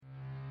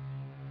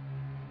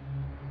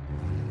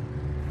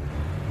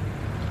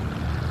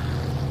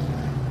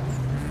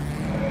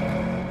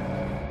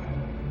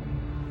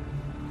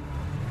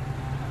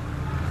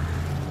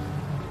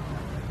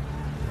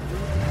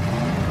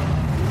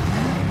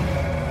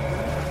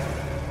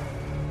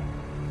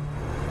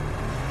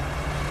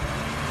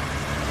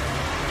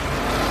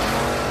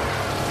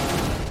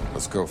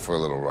go for a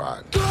little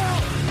ride.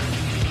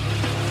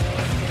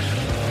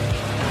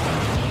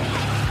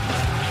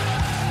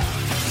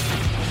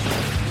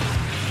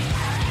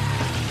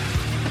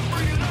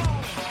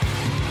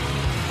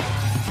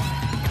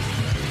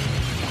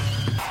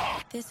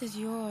 This is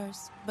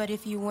yours, but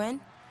if you win,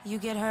 you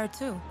get her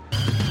too.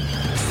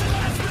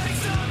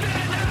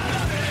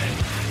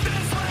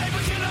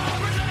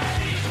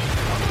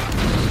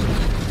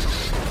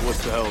 What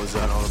the hell is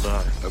that all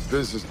about? A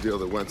business deal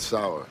that went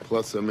sour.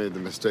 Plus, I made the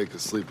mistake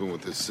of sleeping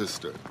with his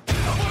sister.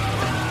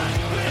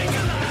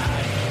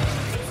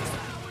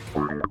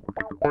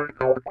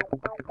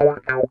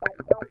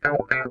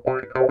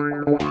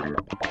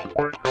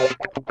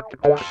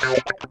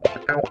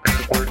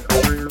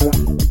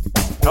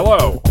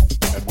 Hello,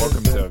 and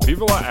welcome to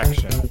Viva La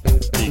Action,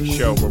 the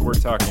show where we're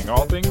talking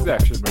all things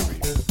action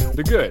movies.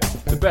 The good,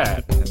 the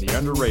bad, and the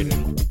underrated.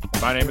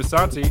 My name is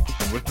Santi,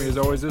 and with me as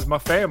always is my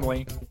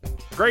family,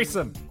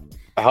 Grayson.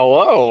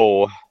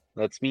 Hello,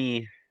 that's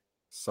me.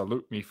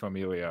 Salute me,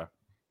 familia.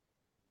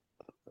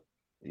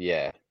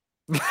 Yeah.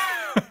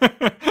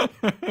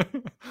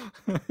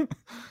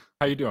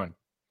 How you doing?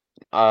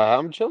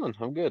 I'm chilling.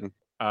 I'm good.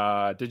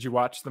 Did you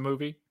watch the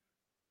movie?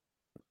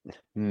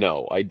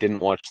 No, I didn't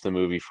watch the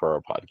movie for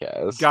our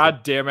podcast.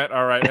 God damn it.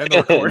 All right, end the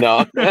recording.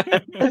 No.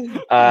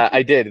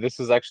 I did. This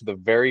is actually the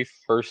very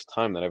first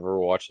time that I've ever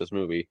watched this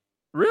movie.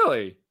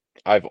 Really?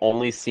 I've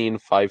only seen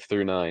 5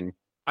 through 9.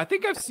 I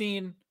think I've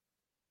seen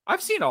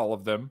all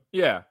of them.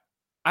 Yeah.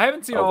 I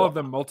haven't seen all of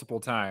them multiple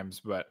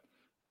times, but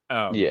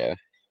yeah.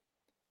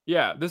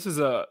 Yeah, this is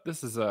a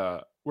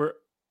we're,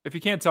 if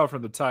you can't tell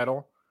from the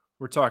title,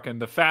 we're talking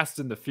The Fast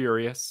and the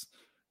Furious.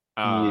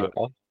 Yeah.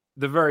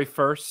 The very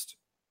first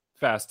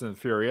Fast and the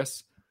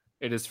Furious.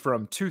 It is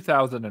from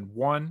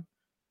 2001.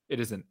 It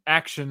is an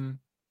action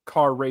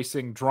car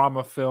racing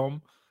drama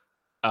film.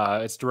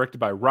 It's directed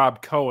by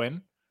Rob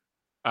Cohen,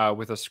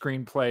 with a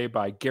screenplay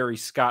by Gary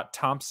Scott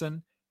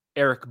Thompson,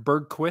 Eric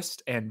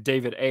Bergquist, and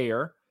David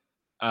Ayer.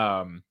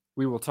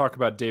 We will talk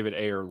about David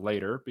Ayer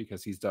later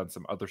because he's done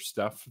some other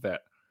stuff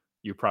that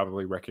you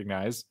probably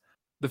recognize.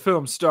 The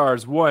film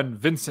stars one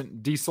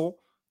Vincent Diesel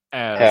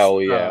as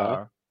Hell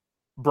yeah.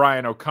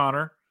 Brian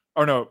O'Connor.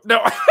 Oh no.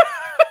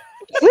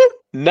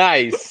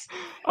 Nice.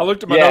 I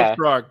looked at my notes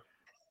wrong.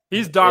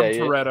 He's Dom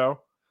Toretto.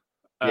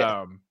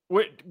 Yeah.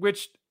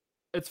 Which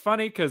it's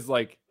funny because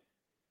like,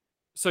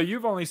 so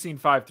you've only seen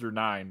 5 through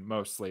 9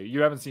 mostly.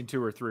 You haven't seen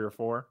 2 or 3 or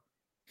 4?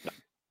 No.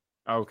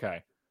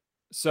 Okay.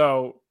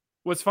 So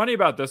what's funny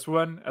about this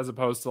one, as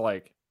opposed to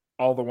like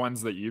all the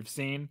ones that you've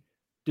seen,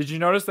 did you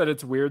notice that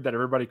it's weird that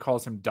everybody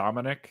calls him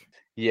Dominic?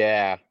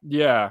 Yeah.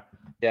 Yeah.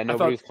 Yeah,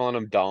 nobody was calling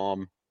him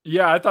Dom.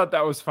 Yeah, I thought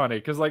that was funny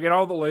because like in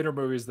all the later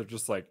movies, they're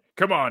just like,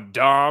 come on,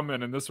 Dom.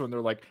 And in this one,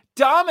 they're like,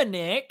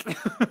 Dominic.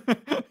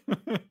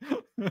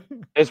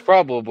 It's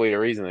probably the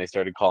reason they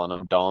started calling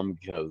him Dom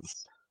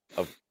because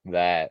of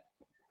that.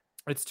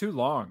 It's too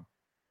long.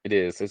 It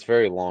is. It's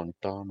very long.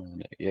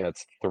 Dominic. Yeah,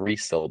 it's 3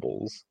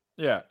 syllables.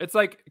 Yeah, it's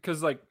like,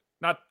 because like,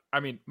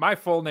 my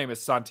full name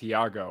is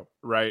Santiago,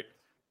 right?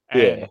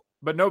 Yeah.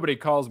 But nobody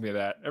calls me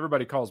that.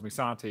 Everybody calls me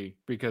Santi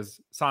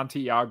because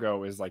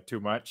Santiago is like too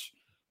much.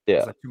 Yeah.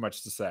 It's like too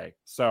much to say.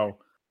 So,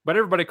 but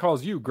everybody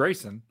calls you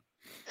Grayson.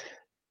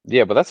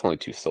 Yeah, but that's only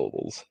 2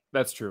 syllables.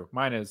 That's true.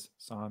 Mine is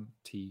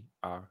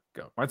Santiago.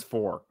 Mine's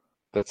 4.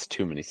 That's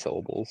too many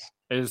syllables.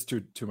 It is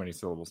too many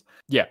syllables.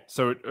 Yeah.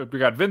 So we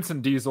got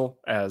Vincent Diesel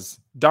as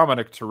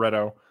Dominic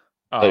Toretto.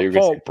 You're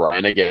going to say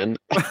Brian again.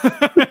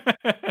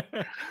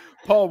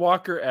 Paul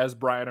Walker as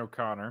Brian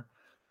O'Connor.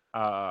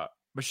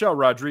 Michelle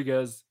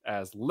Rodriguez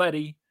as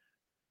Letty.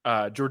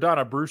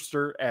 Jordana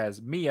Brewster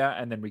as Mia.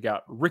 And then we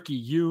got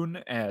Ricky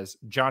Yoon as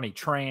Johnny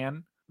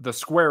Tran, the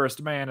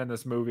squarest man in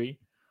this movie.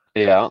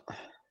 Yeah.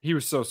 He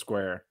was so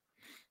square.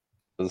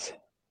 He's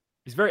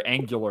very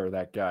angular,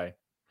 that guy.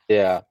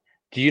 Yeah.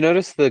 Do you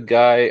notice the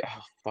guy?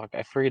 Oh, fuck,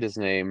 I forget his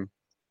name.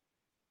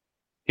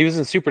 He was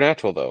in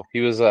Supernatural, though.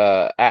 He was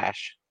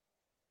Ash.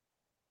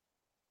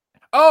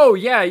 Oh,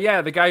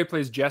 yeah. The guy who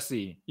plays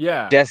Jesse.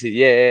 Yeah. Jesse.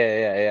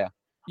 Yeah.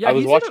 I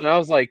was watching, I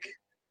was like,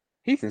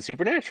 he's in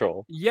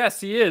Supernatural.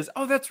 Yes, he is.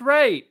 Oh, that's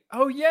right.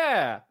 Oh,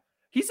 yeah.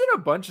 He's in a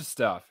bunch of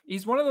stuff.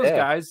 He's one of those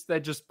guys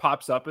that just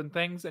pops up in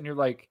things, and you're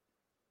like,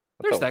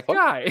 there's that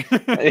guy.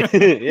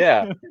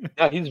 Yeah.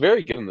 No, he's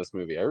very good in this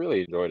movie. I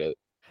really enjoyed it.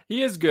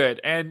 He is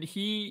good. And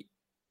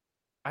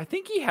I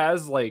think he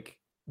has like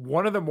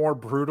one of the more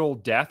brutal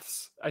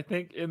deaths, I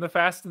think, in the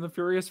Fast and the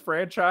Furious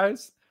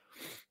franchise.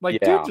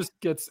 Like, dude just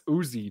gets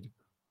Uzi'd.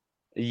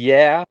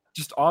 Yeah.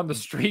 Just on the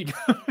street.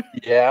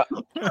 Yeah.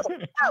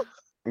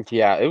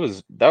 Yeah,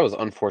 that was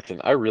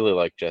unfortunate. I really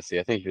like Jesse.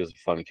 I think he was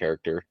a fun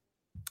character.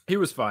 He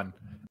was fun.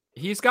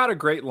 He's got a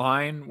great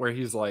line where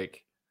he's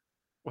like,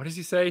 what does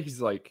he say?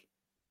 He's like,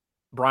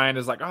 Brian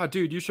is like, oh,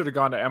 dude, you should have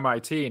gone to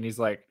MIT. And he's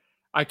like,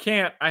 I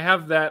can't. I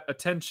have that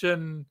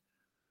attention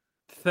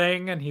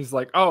thing. And he's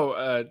like,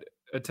 oh,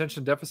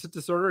 attention deficit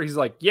disorder. He's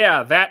like,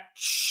 yeah, that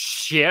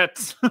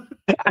shit.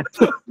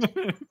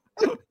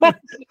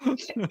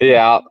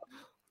 Yeah. It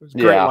was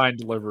great line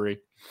delivery.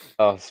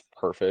 Oh, it's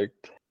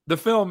perfect. The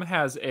film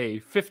has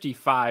a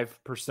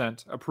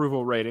 55%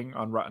 approval rating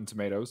on Rotten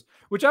Tomatoes,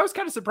 which I was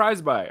kind of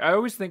surprised by. I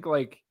always think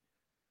like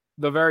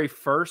the very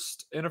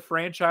first in a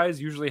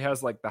franchise usually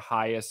has like the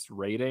highest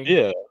rating.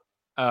 Yeah.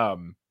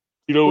 Um,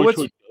 You know Well, which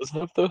it's- one does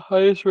have the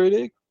highest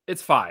rating?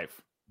 it's 5.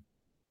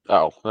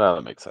 Oh, well,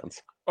 that makes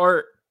sense.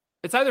 Or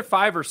it's either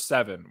 5 or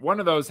 7. One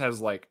of those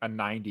has like a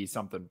 90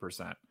 something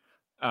percent.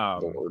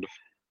 Lord.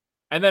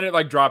 And then it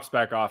like drops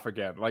back off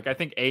again. Like I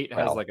think 8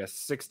 has Wow. like a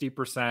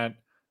 60%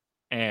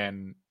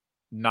 and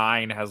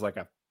 9 has like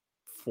a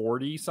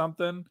 40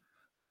 something.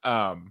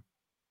 But-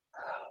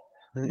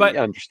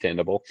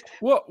 Understandable.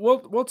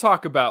 We'll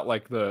talk about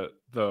like the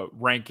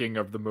ranking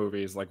of the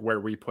movies, like where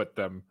we put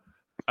them.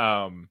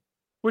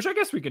 Which I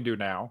guess we can do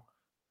now.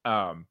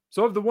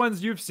 So of the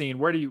ones you've seen,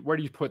 where do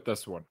you put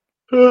this one?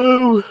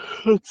 Oh,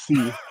 let's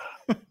see.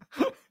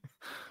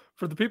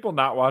 For the people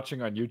not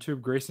watching on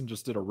YouTube, Grayson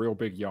just did a real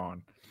big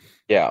yawn.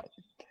 Yeah.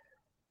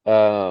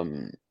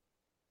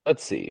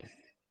 Let's see.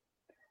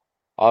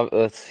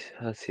 Let's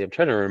see. I'm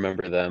trying to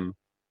remember them.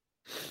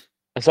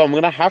 So I'm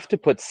gonna have to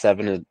put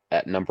 7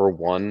 at number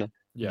 1,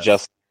 Yes.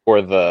 just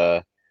for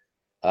the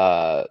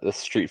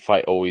street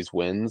fight always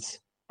wins.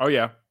 Oh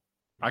yeah.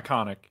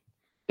 Iconic.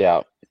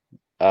 Yeah.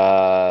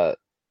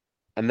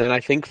 And then I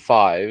think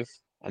 5,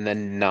 and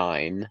then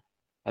 9,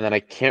 and then I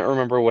can't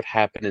remember what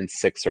happened in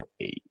 6 or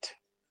 8.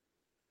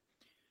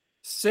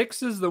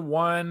 6 is the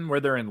one where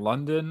they're in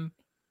London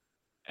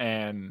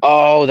and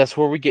Oh, that's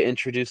where we get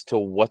introduced to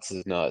what's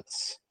his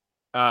nuts.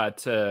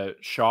 to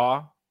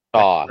Shaw.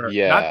 Ah, Or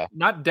yeah,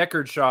 Not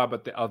Deckard Shaw,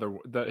 but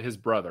his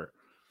brother.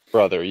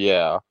 brother,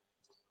 yeah.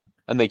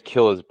 And they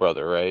kill his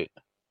brother, right?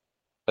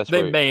 That's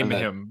They where- maim and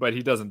then- him, but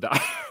he doesn't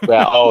die.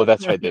 Yeah, oh,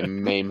 that's right. They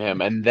maim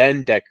him, and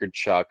then Deckard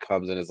Shaw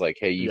comes and is like,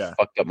 "Hey, you Yeah.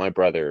 fucked up my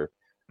brother.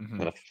 I'm Mhm.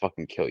 gonna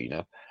fucking kill you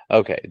now."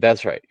 Okay,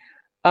 that's right.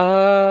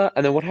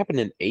 And then what happened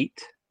in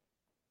 8?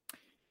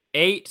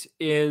 8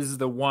 is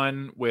the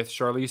one with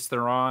Charlize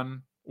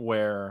Theron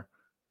where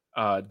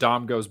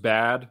Dom goes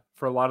bad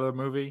for a lot of the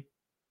movie.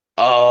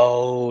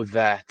 Oh,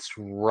 that's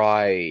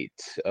right.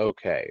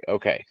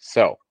 Okay.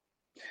 So,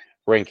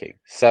 ranking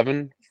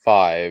 7,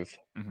 5,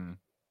 Mm-hmm.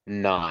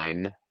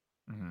 9.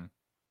 Mm-hmm.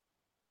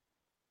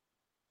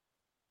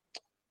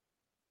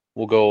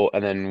 We'll go,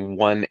 and then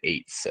 1,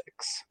 8,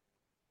 6.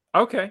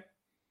 Okay,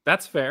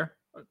 that's fair.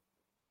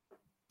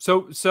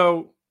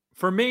 So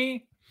for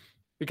me,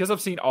 because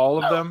I've seen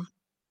all of them,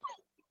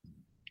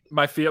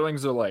 my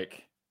feelings are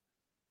like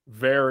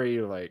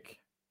very like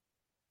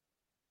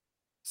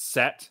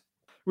set.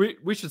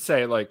 We should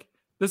say like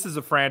this is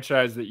a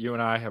franchise that you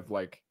and I have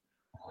like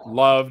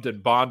loved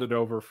and bonded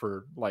over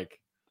for like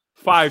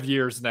 5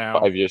 years now.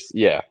 5 years,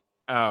 yeah.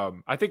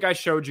 I think I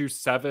showed you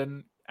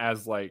 7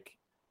 as like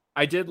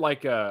I did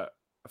like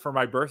for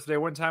my birthday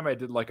one time I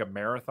did like a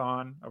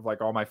marathon of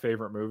like all my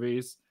favorite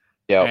movies.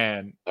 Yeah,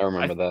 And I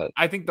remember that.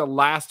 I think the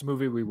last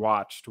movie we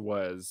watched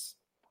was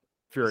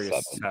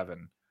Furious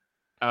 7.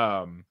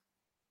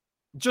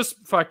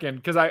 Just fucking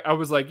because I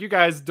was like, you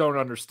guys don't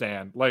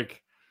understand.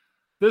 Like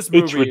this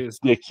movie It's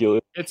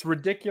ridiculous. it's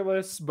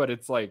ridiculous, but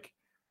it's like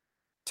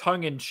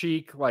tongue in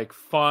cheek, like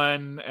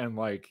fun and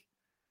like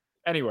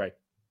anyway.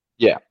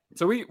 Yeah.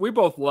 So we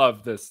both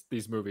love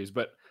these movies,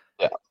 but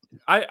Yeah.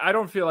 I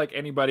don't feel like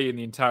anybody in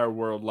the entire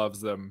world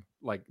loves them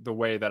like the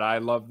way that I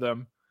love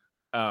them.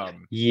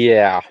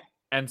 Yeah.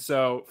 And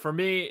so for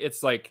me,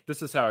 it's like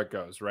this is how it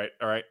goes, right?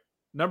 All right.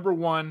 Number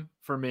 1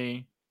 for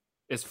me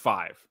is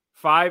 5.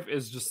 5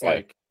 is just Okay.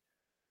 like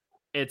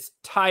it's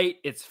tight,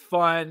 it's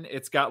fun,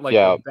 it's got like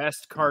Yeah. the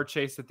best car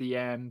chase at the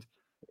end.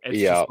 It's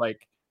Yeah. just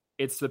like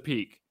it's the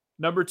peak.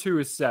 Number 2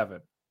 is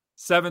 7.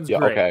 7's Yeah,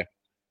 great. okay.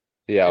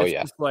 Yeah, oh It's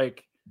yeah. just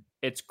like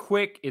it's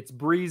quick, it's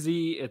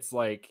breezy, it's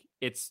like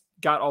it's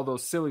got all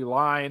those silly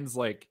lines,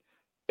 like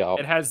Yeah.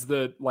 it has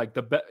the like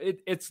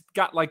it's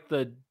got like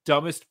the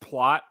dumbest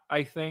plot,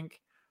 I think.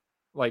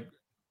 Like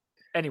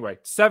anyway,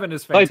 7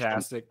 is Aside from-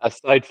 fantastic.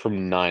 Aside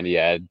from 9,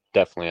 yeah, it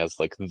definitely has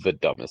like the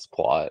dumbest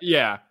plot.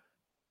 Yeah.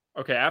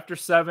 Okay, after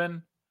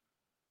 7,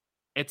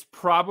 it's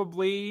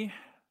probably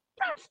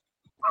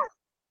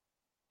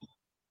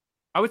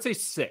I would say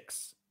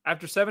 6.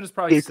 After 7 is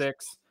probably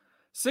 6.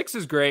 6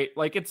 is great.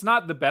 Like it's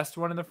not the best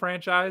one in the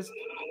franchise,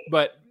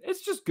 but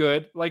it's just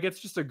good. Like it's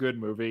just a good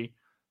movie.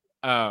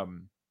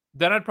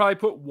 Then I'd probably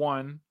put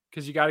 1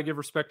 because you got to give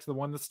respect to the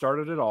one that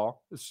started it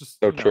all. It's just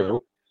So you know.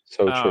 true.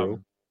 So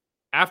true.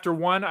 After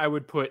 1, I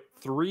would put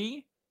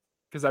 3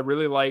 because I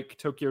really like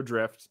Tokyo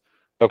Drift.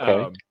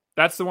 Okay.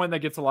 That's the one that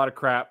gets a lot of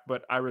crap,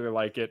 but I really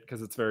like it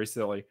because it's very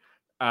silly.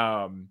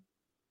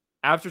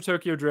 After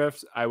Tokyo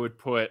Drift, I would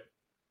put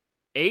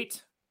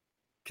 8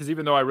 because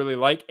even though I really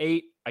like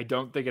 8, I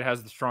don't think it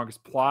has the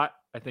strongest plot.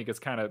 I think it's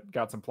kind of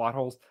got some plot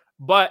holes,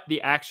 but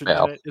the action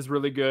Yeah. in it is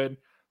really good.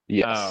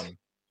 Yes.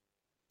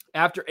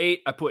 After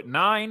 8, I put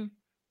 9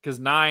 because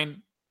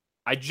 9,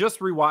 I just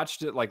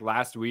rewatched it like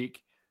last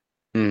week.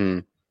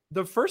 Mhm.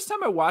 The first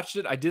time I watched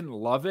it, I didn't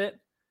love it.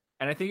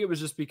 And I think it was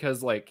just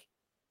because, like,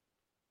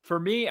 for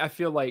me, I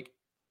feel like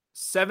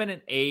 7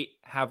 and 8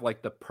 have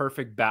like the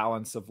perfect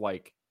balance of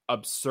like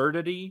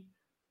absurdity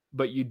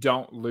but you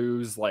don't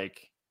lose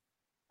like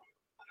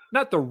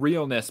not the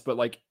realness, but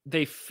like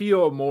they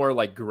feel more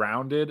like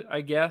grounded,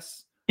 I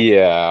guess.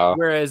 Yeah.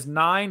 Whereas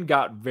 9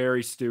 got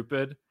very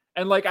stupid.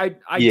 And like I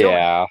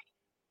Yeah.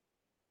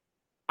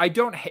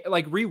 don't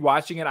like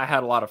rewatching it. I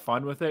had a lot of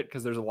fun with it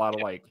because there's a lot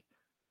of like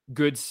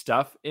good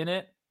stuff in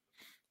it.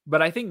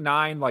 But I think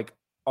 9 like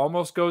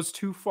almost goes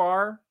too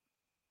far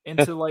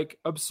into like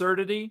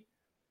absurdity.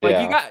 Like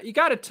Yeah. you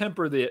got to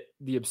temper the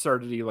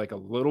absurdity like a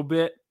little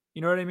bit.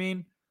 You know what I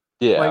mean?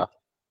 Yeah. Like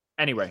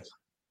anyway,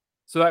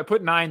 so I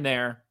put 9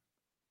 there.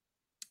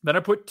 Then I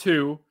put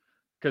 2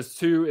 because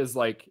 2 is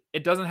like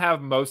it doesn't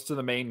have most of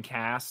the main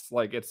cast.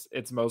 Like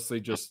it's mostly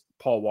just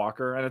Paul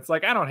Walker, and it's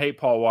like I don't hate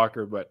Paul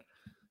Walker, but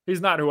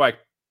he's not who I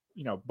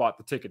bought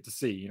the ticket to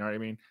see. You know what I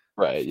mean?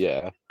 Right.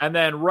 Yeah. And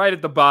then right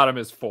at the bottom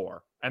is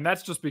 4, and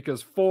that's just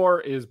because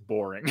 4 is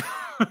boring.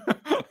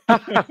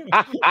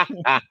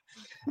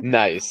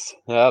 Nice.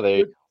 Oh,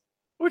 there.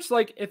 Which,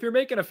 like, if you're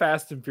making a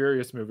Fast and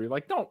Furious movie,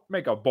 like, don't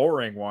make a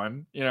boring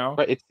one, you know?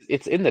 Right.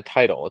 It's in the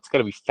title. It's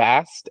gonna be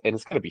fast and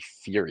it's gonna be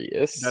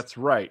furious. That's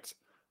right.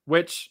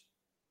 Which,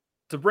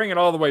 to bring it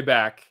all the way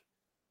back,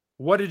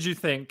 what did you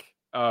think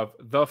of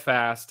The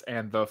Fast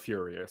and the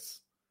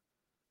Furious?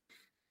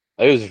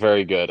 It was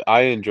very good.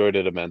 I enjoyed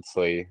it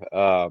immensely.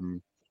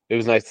 It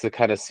was nice to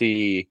kind of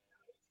see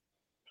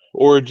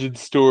origin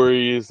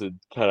stories and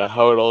kind of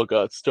how it all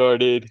got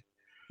started.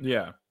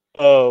 Yeah.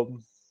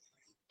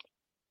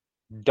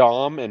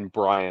 Dom and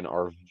Brian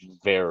are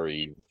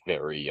very,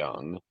 very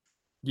young.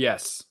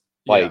 Yes.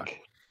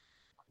 Like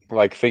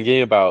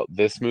thinking about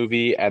this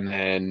movie and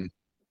then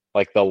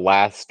like the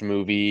last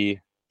movie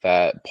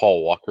that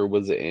Paul Walker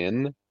was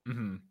in,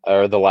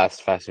 or the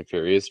last Fast and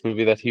Furious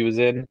movie that he was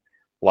in,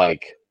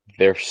 like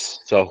they're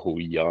so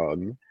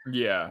young.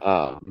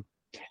 Yeah.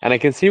 And I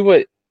can see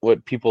what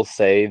people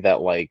say that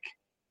like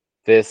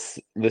this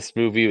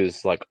movie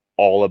was like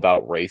all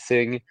about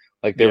racing.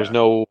 Like there was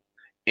no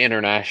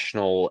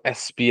international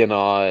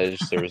espionage.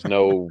 There was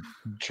no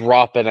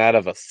dropping out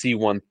of a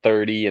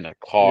C-130 in a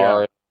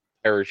car,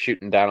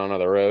 parachuting down onto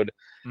the road.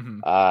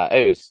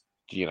 It was,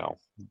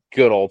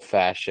 good old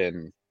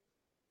fashioned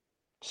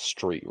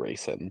street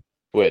racing,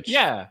 which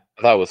that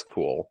was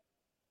cool.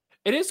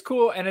 It is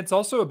cool, and it's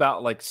also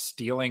about like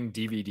stealing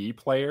DVD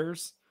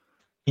players.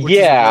 Which is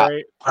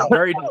very,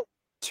 very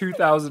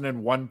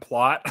 2001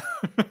 plot.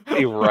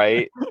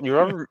 Right.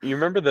 You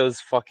remember those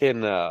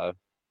fucking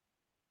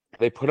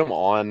they put them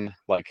on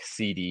like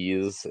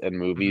CDs and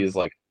movies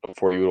like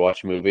before you would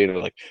watch a movie, and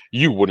they're like,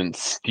 you wouldn't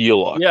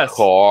steal a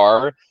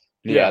car.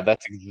 Yeah,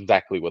 that's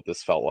exactly what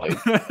this felt like.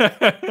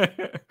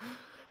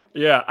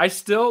 Yeah, I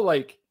still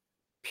like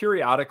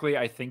periodically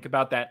I think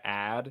about that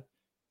ad,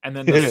 and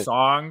then the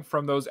song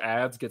from those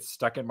ads gets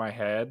stuck in my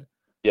head.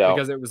 Yeah,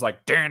 because it was like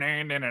yep,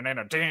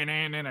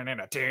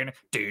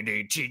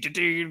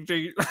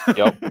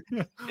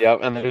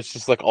 and there's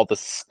just like all the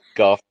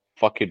scuffed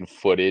fucking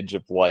footage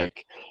of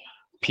like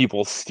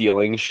people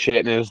stealing shit,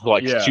 and it was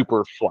like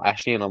super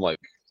flashy, and I'm like,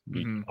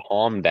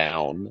 calm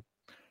down.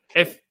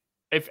 If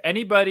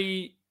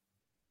anybody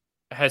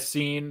has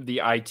seen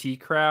the IT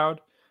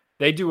Crowd,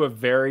 they do a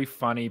very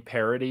funny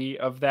parody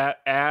of that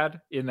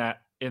ad in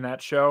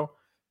that show,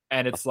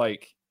 and it's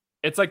like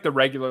the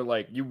regular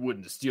like you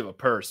wouldn't steal a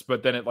purse,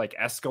 but then it like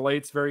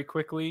escalates very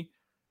quickly,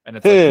 and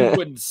it's like you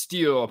wouldn't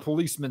steal a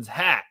policeman's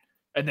hat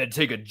and then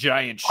take a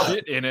giant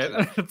shit in it.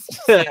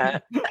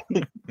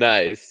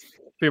 Nice.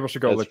 People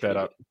should go look that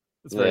up.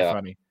 It's very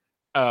funny.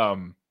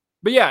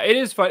 But yeah, it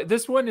is fun.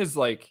 This one is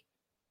like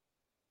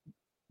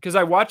because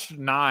I watched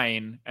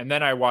 9 and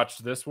then I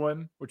watched this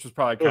one, which was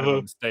probably kind of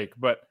a mistake,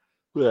 but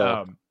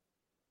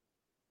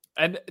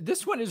and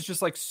this one is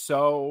just like it's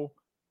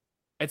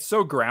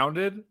so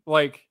grounded,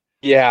 like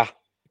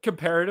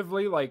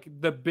comparatively, like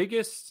the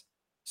biggest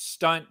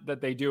stunt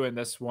that they do in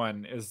this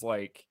one is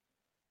like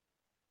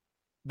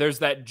there's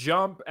that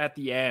jump at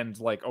the end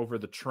like over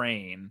the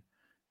train,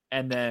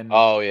 and then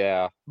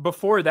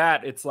before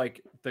that it's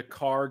like the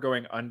car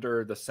going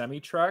under the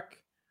semi truck,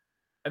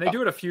 and they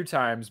do it a few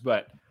times.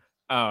 But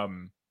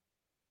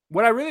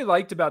what I really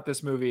liked about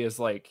this movie is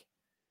like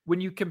when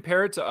you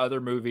compare it to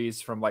other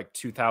movies from like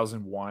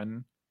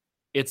 2001,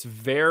 it's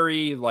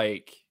very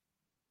like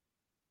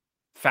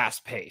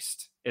fast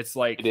paced. It's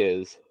like it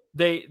is.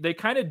 They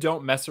kind of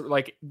don't mess with,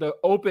 like the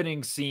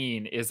opening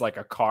scene is like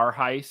a car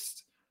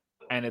heist,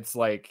 and it's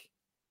like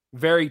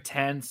very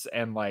tense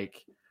and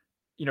like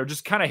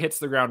just kind of hits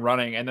the ground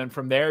running, and then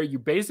from there you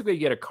basically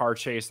get a car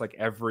chase like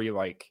every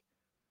like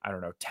I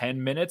don't know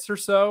 10 minutes or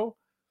so,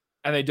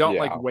 and they don't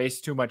like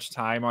waste too much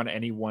time on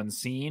any one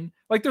scene.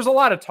 Like there's a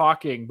lot of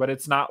talking, but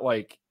it's not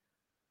like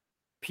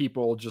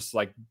people just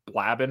like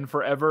blabbing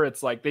forever.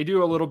 It's like they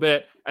do a little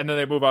bit and then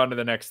they move on to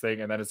the next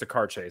thing, and then it's a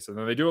car chase, and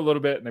then they do a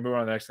little bit and they move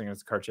on to the next thing and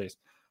it's a car chase.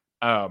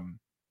 And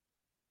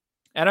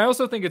I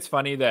also think it's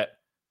funny that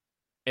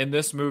in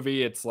this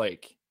movie it's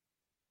like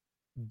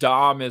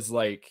Dom is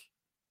like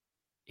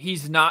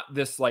he's not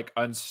this like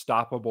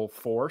unstoppable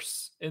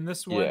force in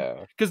this one,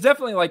 because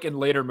definitely like in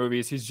later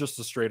movies he's just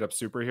a straight up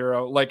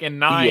superhero. Like in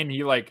 9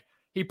 he like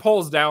he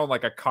pulls down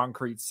like a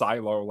concrete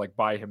silo like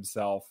by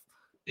himself,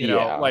 you know,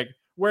 Yeah. like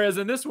whereas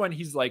in this one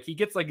he's like he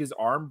gets like his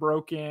arm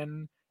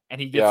broken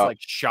and he gets Yeah. like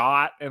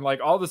shot and like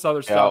all this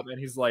other stuff and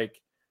he's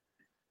like,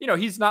 you know,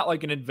 he's not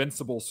like an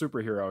invincible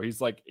superhero. He's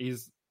like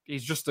he's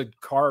just a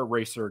car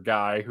racer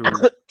guy who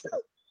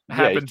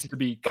happens to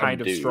be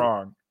kind of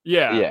strong.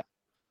 Yeah.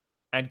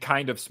 And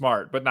kind of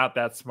smart, but not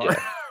that smart.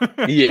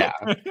 Yeah.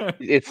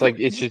 It's like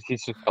he's just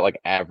got like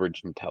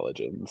average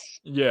intelligence.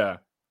 Yeah.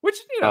 Which,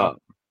 you know,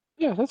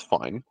 yeah, that's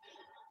fine.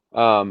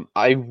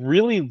 I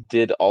really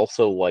did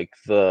also like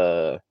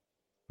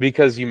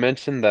because you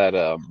mentioned that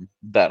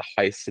that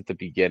heist at the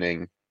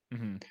beginning.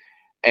 mm-hmm.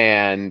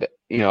 And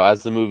you know,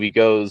 as the movie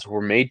goes,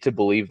 we're made to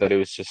believe that it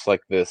was just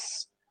like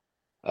this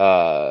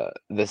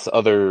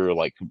other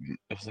like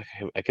it was like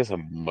I guess a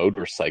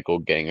motorcycle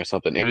gang or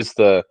something. It was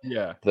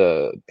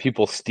the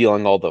people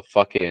stealing all the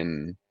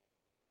fucking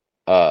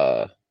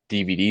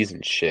DVDs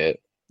and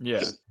shit.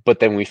 Yeah. But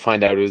then we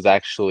find out it was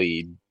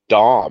actually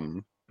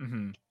Dom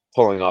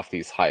pulling off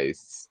these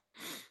heists.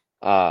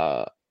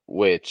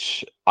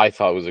 Which I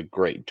thought was a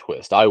great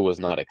twist. I was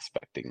not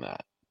expecting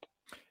that.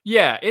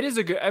 Yeah, it is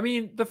a good. I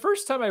mean, the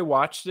first time I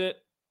watched it,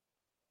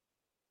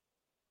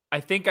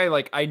 I think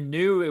I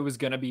knew it was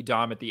going to be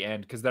Dom at the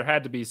end because there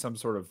had to be some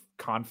sort of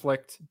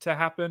conflict to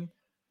happen,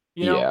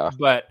 you know? Yeah.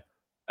 But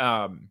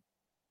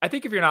I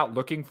think if you're not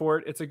looking for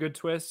it, it's a good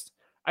twist.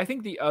 I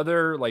think the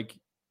other like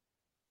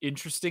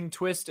interesting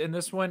twist in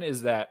this one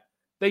is that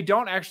they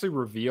don't actually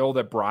reveal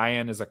that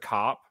Brian is a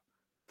cop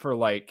for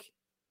like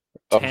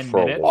 10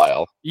 for minutes. A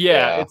while.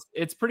 Yeah,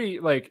 it's pretty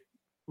like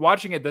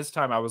watching it this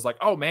time I was like,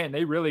 "Oh man,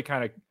 they really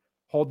kind of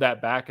hold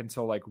that back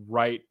until like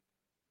right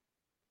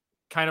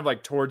kind of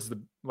like towards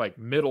the like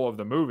middle of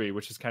the movie,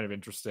 which is kind of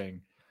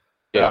interesting."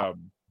 Yeah.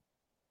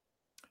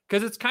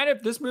 Cuz it's kind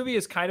of this movie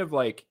is kind of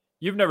like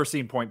you've never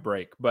seen Point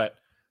Break, but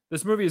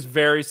this movie is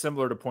very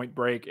similar to Point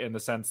Break in the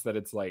sense that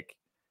it's like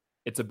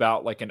it's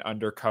about like an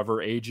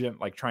undercover agent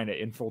like trying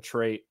to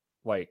infiltrate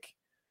like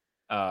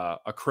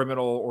a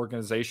criminal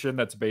organization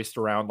that's based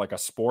around like a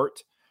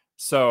sport.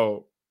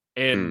 So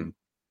in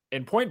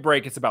Point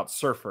Break, it's about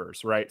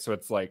surfers, right? So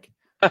it's like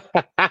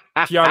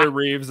Keanu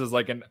Reeves is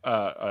like an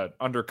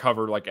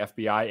undercover like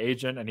FBI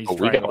agent, and he's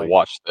trying to like,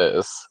 watch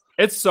this.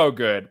 It's so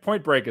good.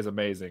 Point Break is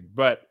amazing,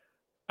 but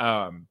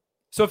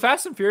so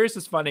Fast and Furious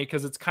is funny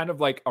because it's kind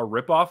of like a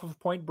ripoff of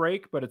Point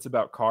Break, but it's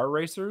about car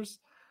racers.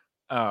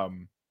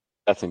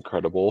 That's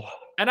incredible.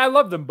 And I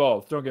love them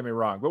both. Don't get me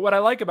wrong, but what I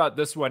like about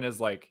this one is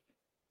like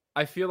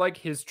I feel like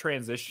his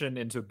transition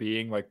into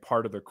being like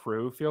part of the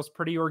crew feels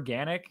pretty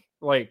organic.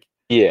 Like,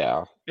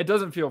 yeah, it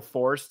doesn't feel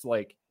forced.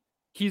 Like,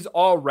 he's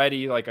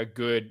already like a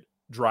good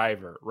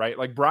driver, right?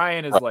 Like,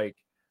 Brian is like,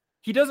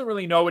 he doesn't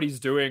really know what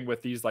he's doing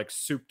with these like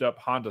souped up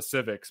Honda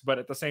Civics, but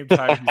at the same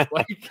time,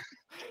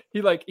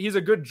 he's he's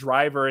a good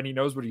driver and he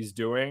knows what he's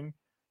doing.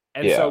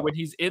 And so when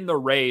he's in the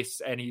race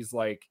and he's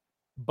like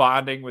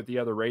bonding with the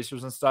other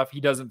racers and stuff,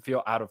 he doesn't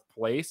feel out of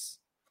place.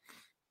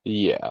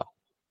 Yeah.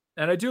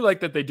 And I do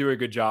like that they do a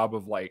good job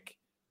of like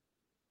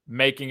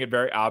making it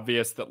very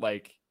obvious that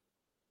like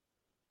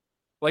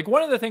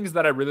one of the things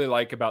that I really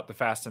like about the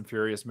Fast and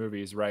Furious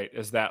movies, right,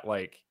 is that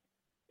like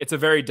it's a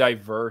very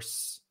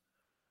diverse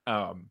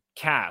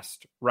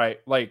cast, right?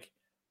 Like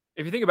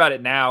if you think about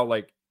it now,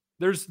 like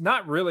there's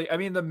not really, I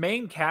mean, the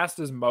main cast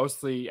is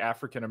mostly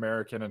African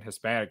American and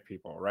Hispanic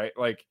people, right?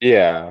 Like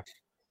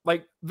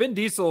like Vin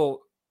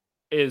Diesel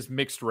is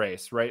mixed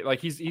race, right? Like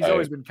he's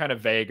always been kind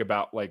of vague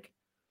about like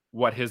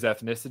what his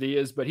ethnicity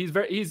is, but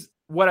he's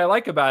what I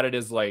like about it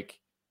is like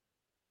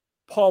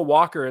Paul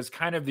Walker is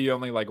kind of the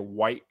only like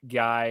white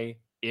guy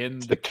in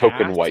the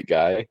token white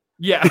guy.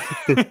 Yeah.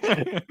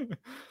 And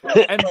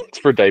it's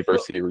for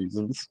diversity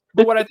reasons.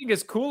 But what I think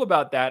is cool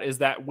about that is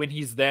that when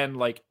he's then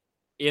like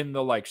in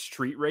the like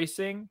street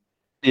racing,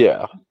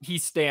 he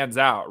stands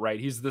out, right?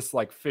 He's this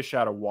like fish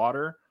out of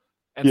water.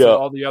 And so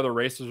all the other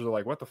racers are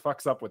like, what the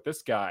fuck's up with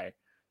this guy?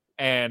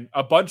 And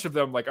a bunch of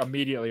them like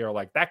immediately are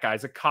like, that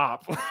guy's a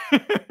cop.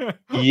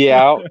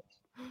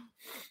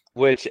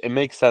 Which it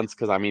makes sense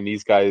because I mean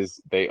these guys,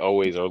 they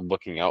always are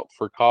looking out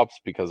for cops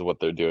because what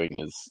they're doing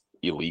is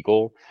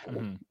illegal.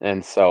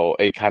 And so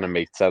it kind of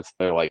makes sense.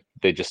 They're like,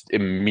 they just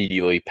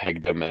immediately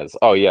pegged them as,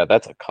 oh yeah,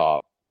 that's a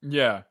cop.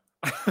 Yeah.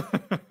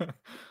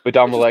 But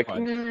Dom was like,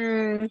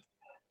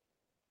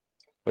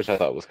 which I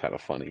thought was kind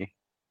of funny.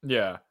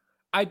 Yeah.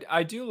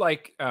 I do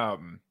like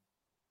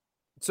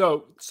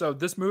so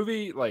this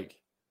movie, like,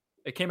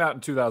 it came out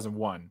in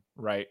 2001,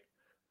 right?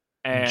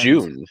 And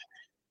June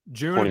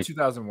of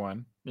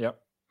 2001. Yep.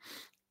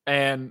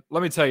 And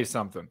let me tell you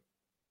something.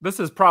 This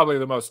is probably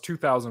the most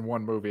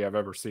 2001 movie I've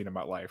ever seen in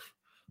my life.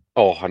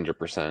 Oh,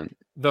 100%.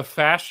 The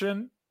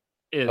fashion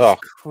is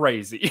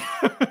crazy.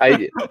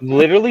 I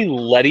literally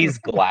Letty's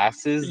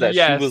glasses that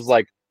she was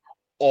like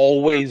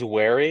always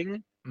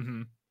wearing.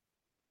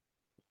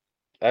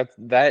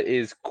 That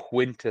is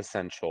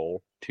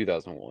quintessential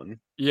 2001.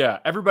 Yeah,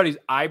 everybody's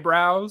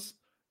eyebrows,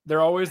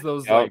 they're always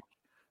those like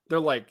they're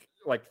like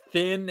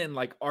thin and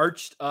like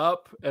arched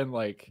up and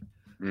like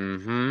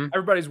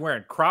everybody's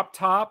wearing crop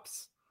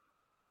tops.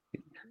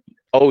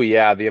 Oh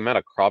yeah, the amount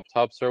of crop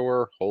tops there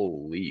were,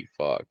 holy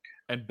fuck.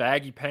 and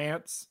baggy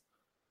pants.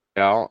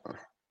 Yeah.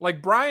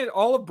 Like Brian,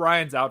 all of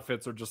Brian's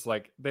outfits are just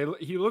like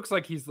he looks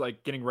like he's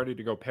like getting ready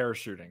to go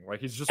parachuting.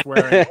 Like he's just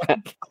wearing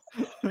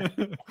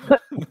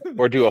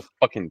Or do a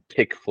fucking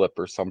kickflip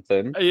or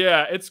something.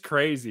 Yeah, it's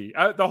crazy.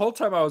 The whole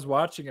time I was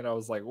watching it, I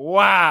was like,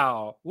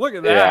 wow, look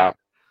at that.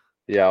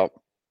 Yeah.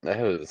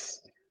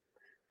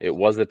 It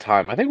was a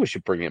time. I think we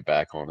should bring it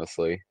back,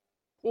 honestly.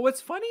 Well,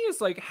 what's funny is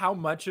like how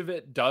much of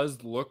it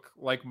does look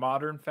like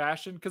modern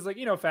fashion, because like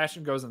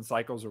fashion goes in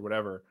cycles or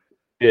whatever.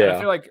 And I Yeah.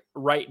 feel like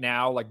right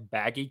now, like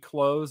baggy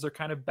clothes are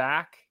kind of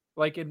back,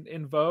 like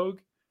in vogue.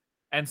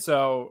 And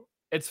so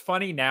it's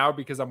funny now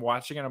because I'm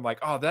watching it. I'm like,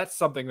 oh, that's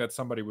something that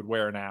somebody would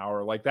wear now,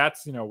 or like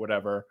that's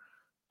whatever.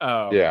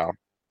 Yeah.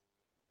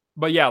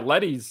 But yeah,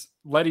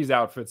 Letty's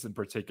outfits in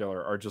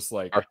particular are just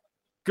like, Are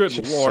good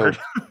just lord,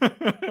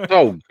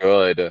 So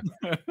good.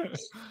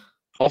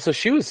 Also,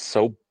 she was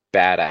so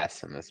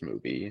badass in this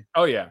movie.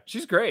 Oh yeah,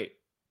 she's great.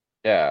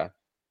 Yeah.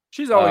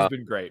 She's always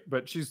been great,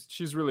 but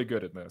she's really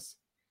good in this.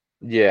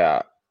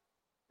 Yeah.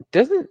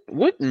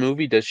 What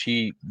movie does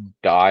she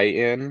die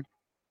in?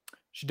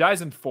 She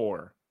dies in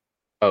 4.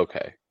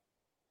 Okay.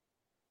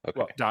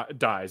 Well,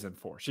 dies in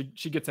 4.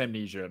 She gets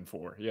amnesia in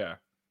 4. Yeah.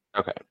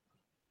 Okay.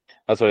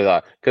 That's what I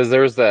thought. Because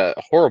there was that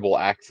horrible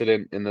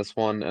accident in this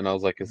one, and I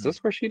was like, is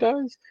this where she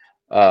dies?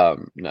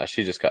 No,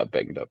 she just got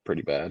banged up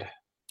pretty bad.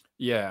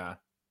 Yeah.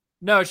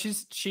 No,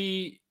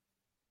 she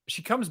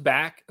comes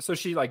back. So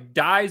she like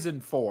dies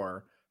in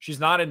 4. She's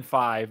not in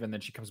 5, and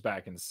then she comes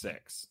back in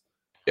 6.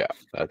 Yeah,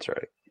 that's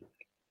right.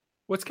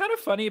 What's kind of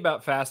funny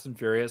about Fast and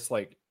Furious,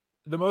 like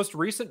the most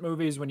recent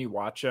movies, when you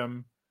watch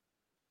them,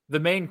 the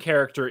main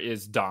character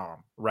is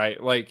Dom,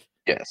 right? Like,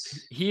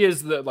 Yes. he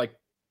is the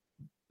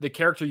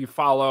character you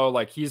follow.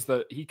 Like he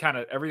kind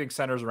of everything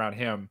centers around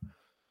him.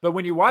 But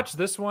when you watch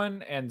this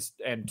one and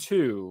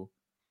 2,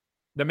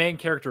 the main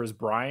character is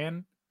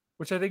Brian,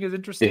 which I think is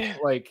interesting. Yeah.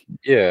 Like,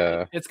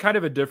 Yeah. it's kind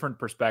of a different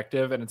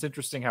perspective, and it's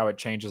interesting how it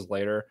changes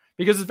later,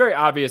 because it's very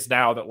obvious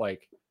now that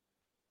like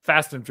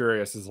Fast and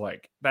Furious is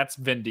like, that's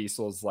Vin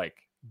Diesel's like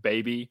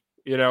baby,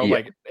 Yeah.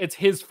 like it's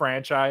his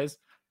franchise,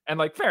 and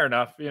like fair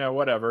enough,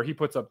 whatever, he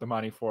puts up the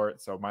money for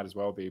it, so might as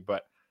well be.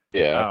 But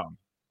Yeah.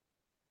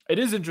 it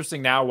is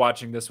interesting now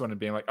watching this one and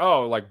being like,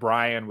 oh, like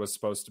Brian was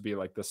supposed to be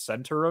like the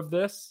center of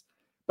this.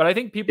 But I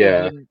think people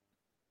didn't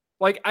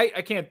like,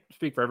 I can't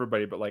speak for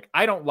everybody, but like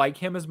I don't like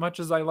him as much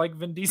as I like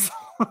Vin Diesel.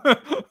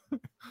 No,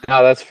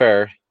 that's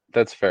fair.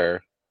 That's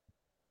fair.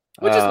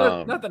 Which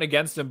is nothing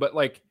against him, but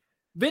like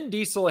Vin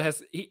Diesel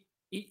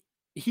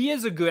he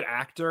is a good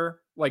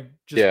actor, like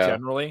just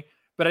generally.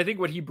 But I think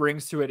what he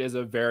brings to it is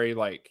a very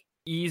like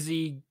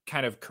easy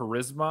kind of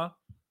charisma.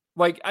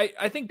 Like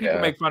I think people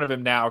make fun of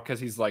him now because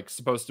he's like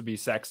supposed to be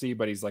sexy,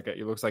 but he's like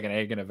he looks like an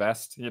egg in a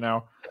vest,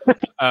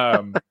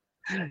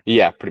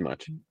 Yeah, pretty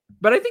much.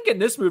 But I think in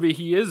this movie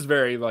he is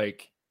very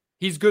like,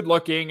 he's good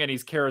looking and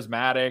he's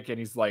charismatic and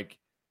he's like,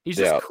 he's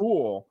just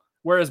cool.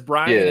 Whereas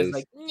Brian is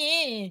like,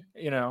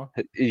 yeah,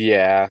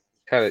 Yeah,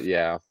 kind of.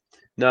 Yeah.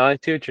 No, I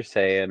see what you're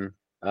saying.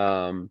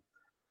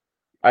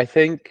 I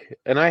think,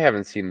 and I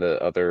haven't seen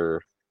the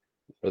other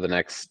or the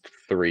next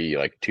 3,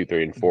 like 2,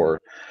 3, and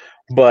 4,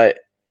 but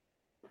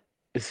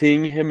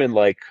seeing him in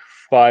like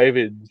 5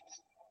 and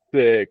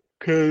 6,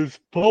 because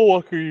Paul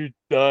Walker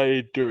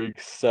died during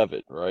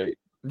 7, right?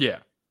 Yeah.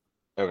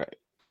 Okay.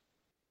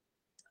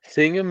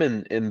 Seeing him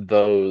in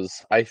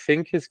those, I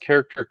think his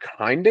character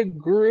kind of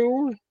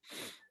grew.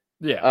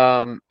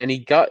 Yeah. And he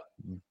got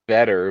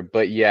better,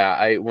 but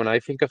yeah, when I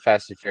think of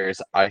Fast and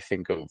Furious, I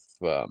think of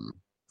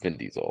Vin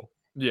Diesel.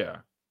 Yeah.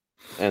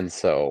 And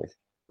so,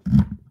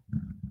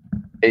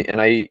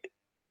 I'm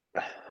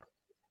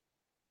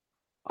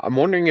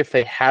wondering if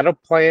they had a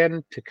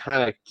plan to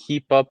kind of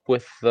keep up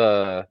with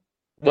I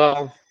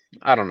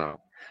don't know,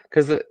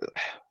 because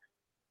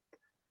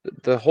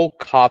the whole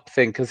cop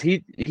thing, because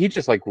he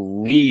just like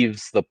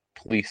leaves the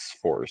police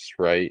force,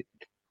 right,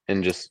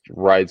 and just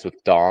rides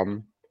with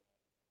Dom.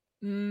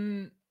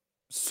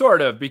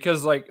 Sort of,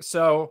 because like,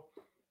 so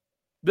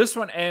this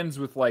one ends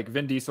with like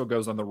Vin Diesel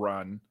goes on the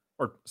run,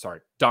 or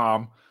sorry,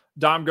 Dom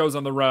goes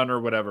on the run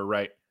or whatever,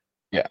 right?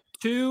 Yeah.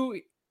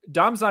 2,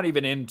 Dom's not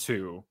even in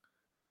 2.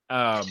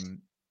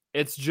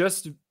 It's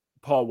just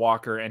Paul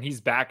Walker, and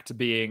he's back to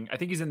being, I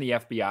think he's in the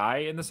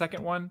FBI in the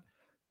second one.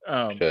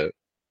 And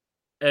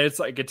it's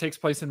like, it takes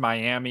place in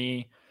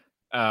Miami.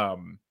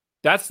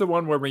 That's the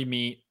one where we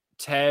meet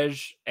Tej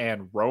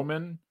and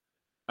Roman.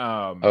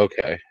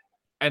 Okay.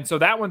 And so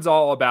that one's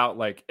all about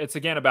like, it's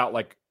again about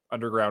like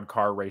underground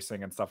car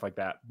racing and stuff like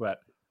that.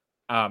 But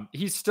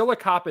he's still a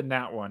cop in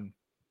that one.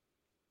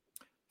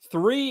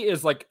 3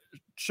 is like,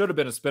 should have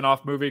been a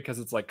spin-off movie because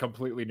it's like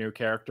completely new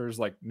characters.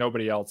 Like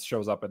nobody else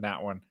shows up in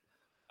that one.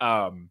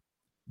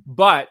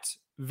 But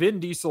Vin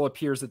Diesel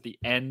appears at the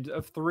end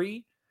of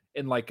 3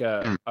 in like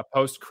a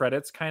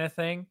post-credits kind of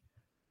thing.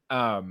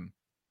 And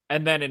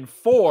then in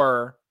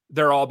 4,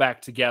 they're all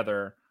back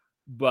together.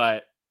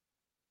 But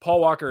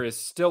Paul Walker is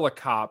still a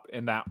cop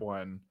in that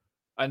one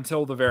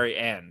until the very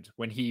end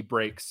when he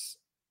breaks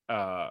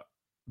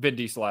Vin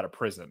Diesel out of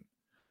prison.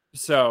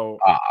 So,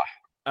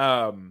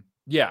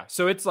 yeah.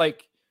 So it's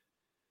like,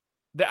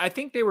 I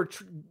think they were,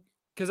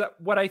 because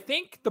what I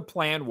think the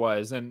plan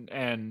was,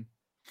 and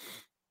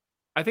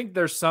I think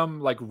there's some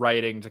like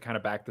writing to kind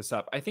of back this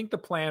up. I think the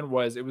plan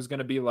was it was going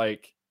to be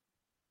like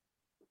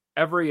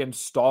every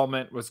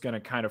installment was going to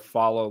kind of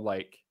follow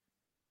like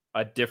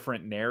a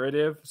different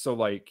narrative. So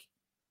like,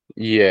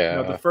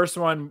 the first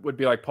one would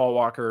be like Paul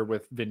Walker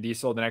with Vin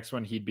Diesel. The next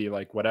one, he'd be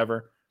like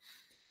whatever.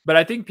 But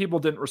I think people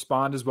didn't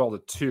respond as well to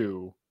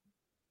 2.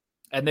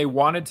 And they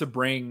wanted to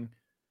bring,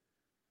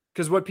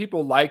 because what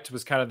people liked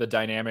was kind of the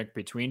dynamic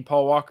between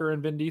Paul Walker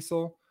and Vin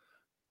Diesel.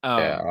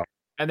 And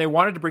they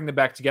wanted to bring them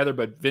back together,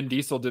 but Vin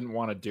Diesel didn't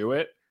want to do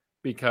it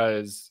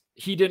because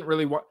he didn't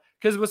really want.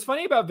 Because what's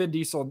funny about Vin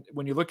Diesel,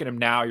 when you look at him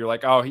now, you're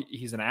like, oh,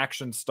 he's an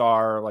action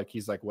star, like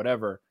he's like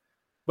whatever.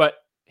 But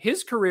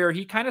his career,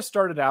 he kind of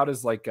started out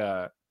as like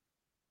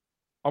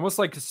almost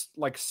like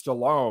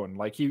Stallone.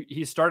 Like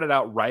he started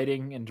out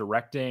writing and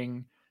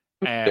directing,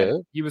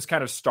 and he was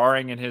kind of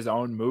starring in his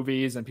own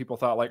movies, and people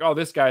thought like, oh,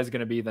 this guy's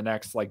going to be the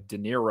next like De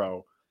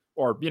Niro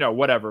or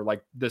whatever,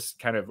 like this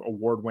kind of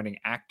award-winning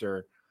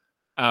actor.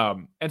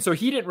 And so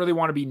he didn't really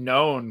want to be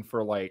known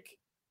for like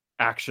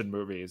action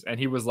movies. And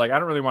he was like, I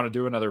don't really want to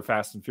do another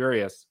Fast and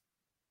Furious.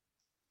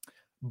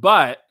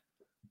 But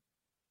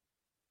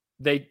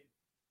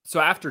so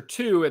after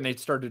 2 and they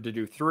started to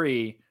do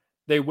 3,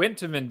 they went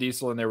to Vin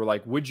Diesel and they were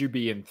like, would you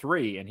be in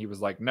 3? And he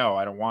was like, no,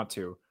 I don't want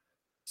to.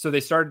 So they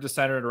started to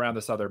center it around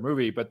this other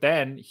movie. But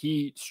then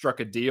he struck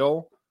a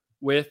deal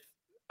with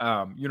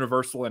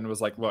Universal and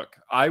was like, look,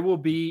 I will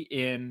be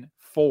in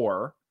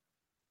 4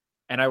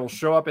 and I will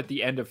show up at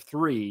the end of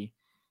 3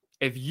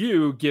 if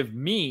you give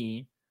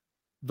me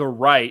the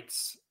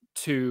rights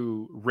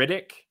to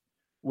Riddick,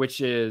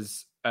 which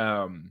is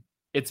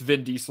it's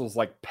Vin Diesel's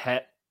like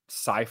pet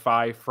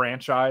sci-fi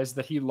franchise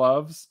that he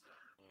loves.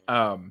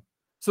 So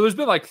there's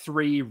been like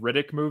 3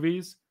 Riddick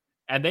movies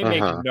and they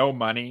make no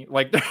money.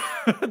 Like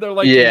they're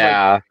like,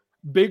 like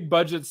big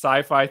budget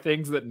sci-fi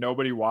things that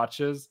nobody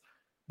watches,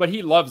 but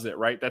he loves it,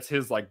 right? That's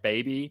his like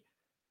baby.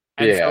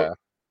 And so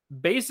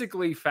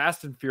basically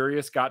Fast and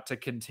Furious got to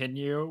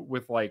continue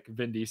with like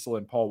Vin Diesel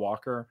and Paul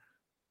Walker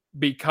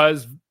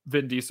because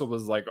Vin Diesel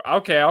was like,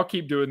 okay, I'll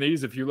keep doing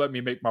these if you let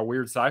me make my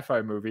weird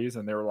sci-fi movies.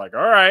 And they were like,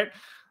 all right,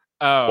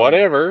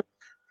 whatever.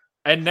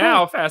 And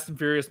now Fast and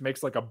Furious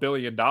makes like $1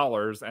 billion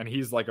and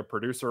he's like a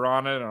producer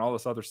on it and all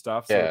this other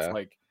stuff. So it's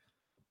like,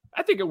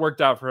 I think it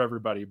worked out for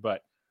everybody,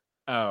 but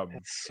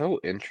it's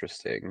so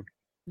interesting.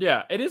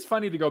 Yeah, it is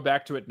funny to go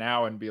back to it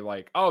now and be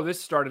like, oh,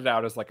 this started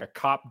out as like a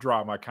cop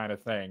drama kind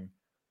of thing.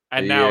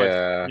 And now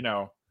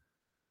it's,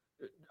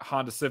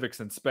 Honda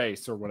Civics in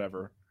space or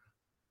whatever.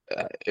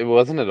 It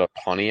wasn't it a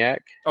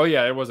Pontiac? Oh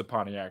yeah, it was a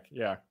Pontiac.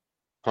 Yeah.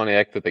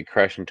 Pontiac that they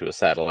crashed into a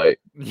satellite.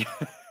 Yeah.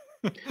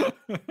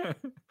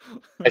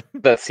 I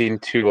did that scene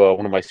to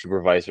one of my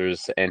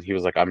supervisors, and he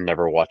was like, I'm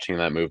never watching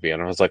that movie.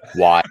 And I was like,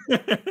 why?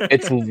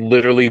 It's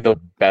literally the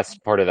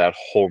best part of that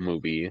whole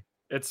movie.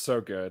 It's so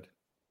good.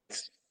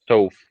 It's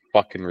so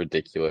fucking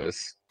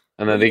ridiculous.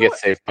 And then they get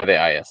saved by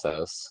the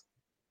ISS.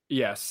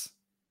 Yes.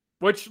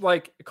 Which,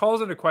 like,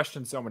 calls into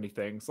question so many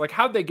things. Like,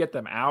 how'd they get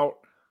them out?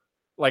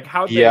 Like,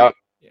 how'd they... Yeah.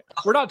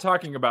 We're not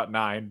talking about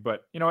 9,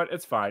 but you know what?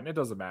 It's fine. It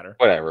doesn't matter.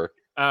 Whatever.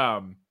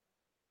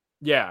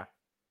 Yeah.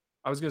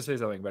 I was going to say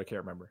something, but I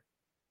can't remember.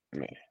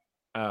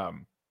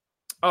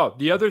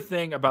 The other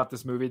thing about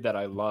this movie that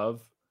I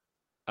love,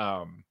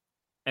 and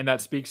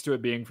that speaks to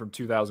it being from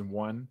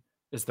 2001,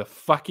 is the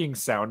fucking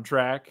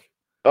soundtrack.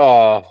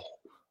 Oh,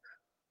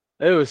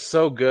 it was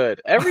so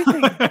good.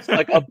 Everything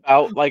like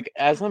about like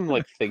as I'm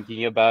like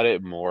thinking about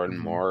it more and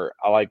more,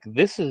 I like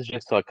this is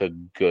just like a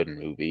good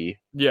movie.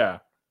 Yeah,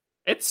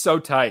 it's so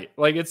tight.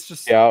 Like it's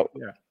just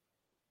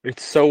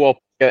it's so well,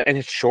 and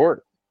it's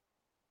short.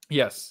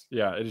 Yes,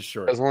 yeah, it is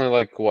short. It's only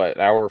like what,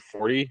 hour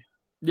 40?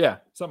 Yeah,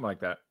 something like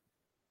that.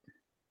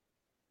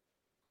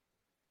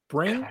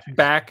 Bring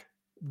back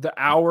the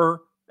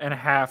hour and a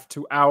half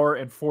to hour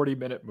and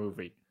 40-minute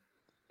movie.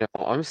 No,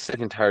 I'm sick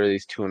and tired of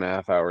these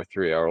 2.5 hour,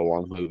 3 hour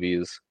long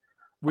movies.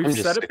 We've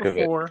said it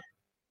before.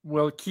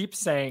 We'll keep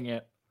saying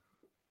it.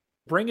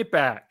 Bring it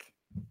back.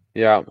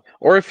 Yeah,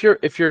 or if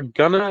you're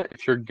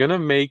gonna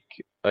make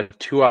a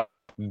 2 hour,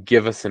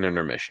 give us an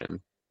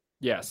intermission.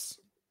 Yes,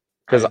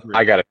 because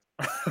I gotta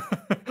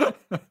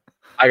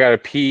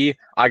pee.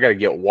 I gotta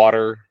get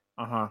water.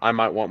 I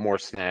might want more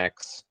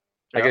snacks.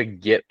 Yep. I gotta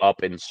get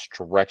up and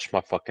stretch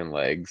my fucking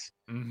legs.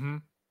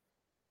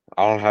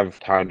 I don't have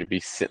time to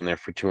be sitting there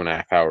for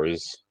 2.5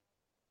 hours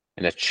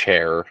in a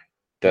chair.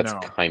 That's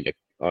kind of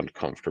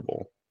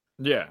uncomfortable.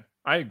 Yeah,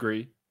 I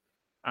agree.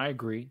 I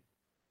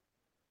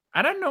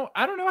don't know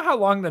how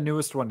long the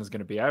newest one is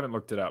going to be. I haven't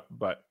looked it up,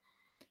 but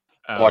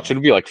watch,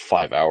 it'll be like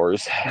 5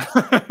 hours.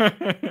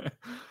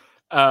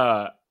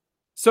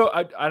 So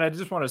I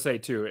just want to say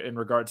too, in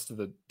regards to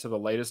the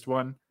latest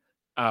one,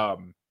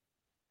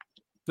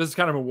 this is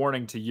kind of a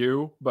warning to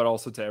you, but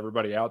also to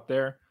everybody out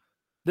there.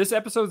 This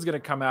episode is going to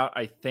come out,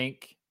 I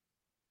think.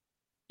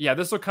 Yeah,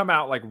 this will come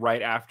out like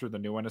right after the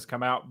new one has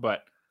come out,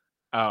 but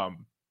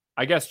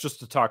I guess just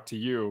to talk to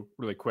you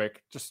really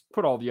quick, just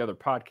put all the other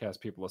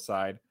podcast people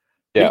aside.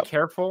 Yeah. Be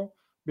careful,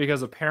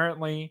 because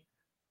apparently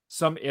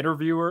some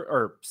interviewer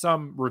or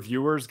some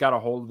reviewers got a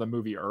hold of the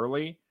movie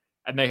early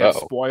and they have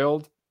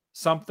spoiled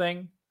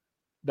something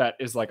that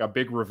is like a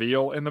big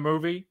reveal in the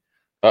movie.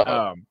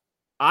 I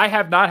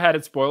have not had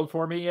it spoiled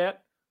for me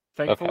yet,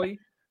 thankfully,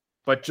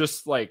 but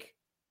just like,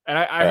 and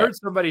I heard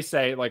somebody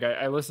say, like,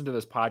 I listened to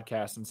this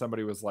podcast and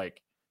somebody was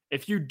like,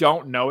 if you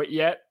don't know it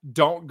yet,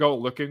 don't go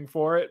looking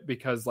for it,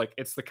 because like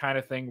it's the kind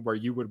of thing where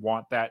you would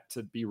want that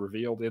to be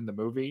revealed in the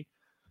movie.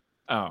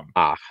 So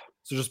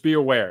just be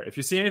aware. If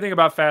you see anything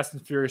about Fast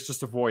and Furious,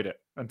 just avoid it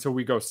until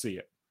we go see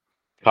it.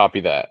 Copy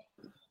that.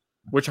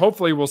 Which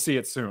hopefully we'll see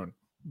it soon.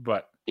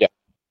 But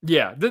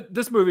yeah,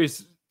 this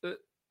movie's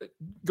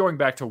going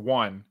back to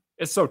 1.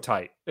 It's so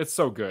tight. It's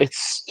so good.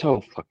 It's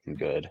so fucking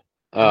good.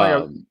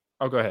 Go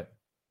ahead.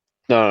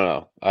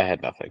 No. I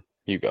had nothing.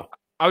 You go.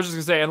 I was just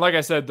gonna say, and like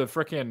I said,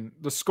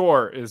 the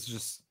score is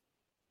just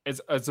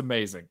it's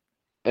amazing.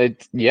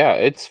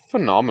 It's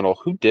phenomenal.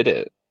 Who did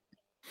it?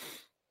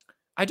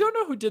 I don't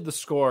know who did the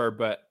score,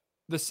 but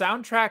the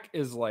soundtrack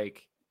is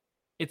like,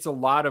 it's a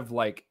lot of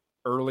like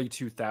early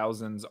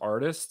 2000s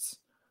artists.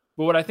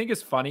 But what I think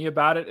is funny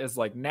about it is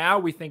like, now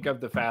we think of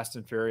the Fast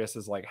and Furious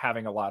as like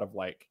having a lot of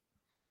like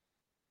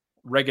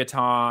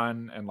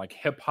reggaeton and like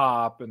hip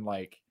hop and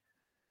like,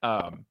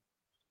 a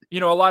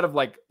lot of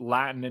like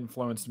Latin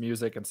influenced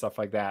music and stuff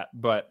like that.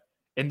 But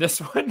in this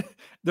one,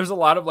 there's a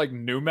lot of like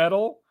nu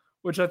metal,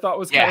 which I thought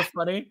was kind of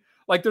funny.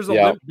 Like there's a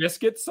Limp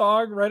Bizkit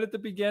song right at the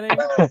beginning.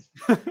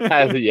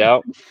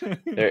 Yep,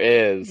 there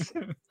is.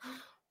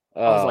 I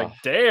was like,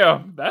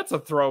 damn, that's a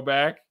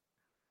throwback.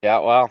 Yeah,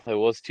 well, it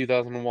was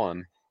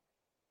 2001.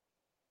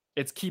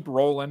 It's Keep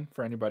Rolling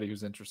for anybody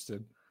who's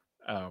interested.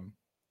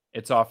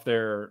 It's off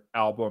their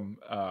album.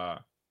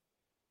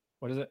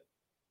 What is it?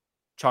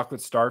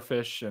 Chocolate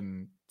Starfish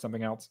and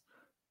something else.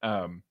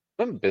 Limp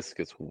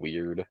Bizkit's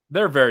weird.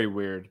 They're very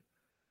weird.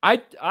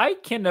 I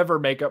can never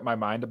make up my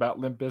mind about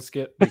Limp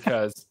Bizkit,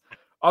 because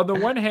on the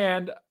one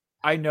hand,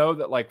 I know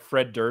that like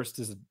Fred Durst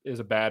is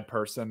a bad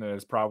person and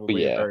is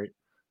probably a very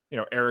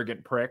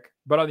arrogant prick.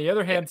 But on the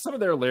other hand, some of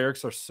their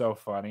lyrics are so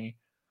funny.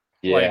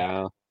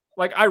 Yeah.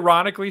 Like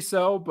ironically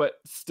so, but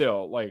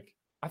still, like,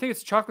 I think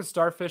it's Chocolate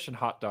Starfish and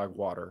Hot Dog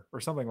Water or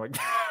something like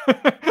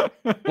that.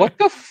 What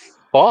the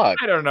fuck?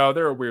 I don't know.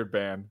 They're a weird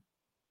band.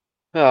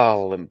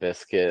 Oh, Limp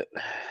Bizkit.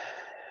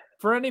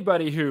 For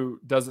anybody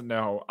who doesn't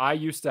know, I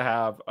used to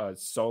have a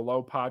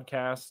solo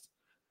podcast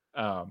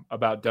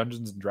about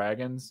Dungeons and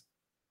Dragons,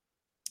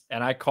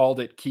 and I called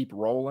it Keep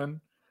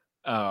Rolling,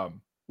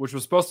 which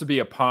was supposed to be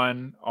a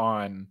pun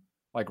on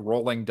like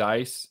rolling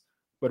dice,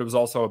 but it was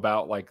also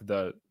about like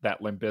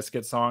that Limp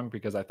Bizkit song,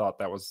 because I thought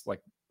that was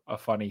like a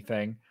funny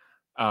thing.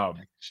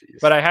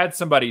 But I had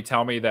somebody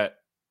tell me that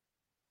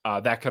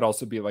that could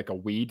also be like a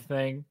weed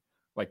thing,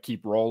 like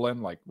keep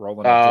rolling, like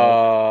rolling.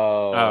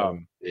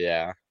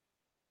 Yeah.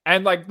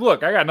 And like,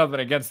 look, I got nothing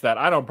against that.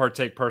 I don't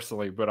partake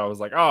personally, but I was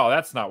like, oh,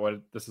 that's not what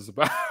this is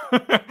about.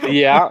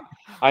 Yeah,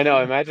 I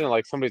know. Imagine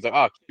like somebody's like,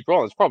 oh, keep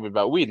rolling. It's probably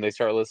about weed. And they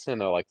start listening.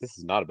 They're like, this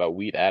is not about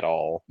weed at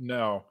all.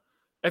 No.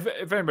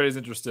 If anybody's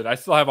interested, I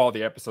still have all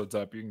the episodes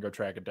up. You can go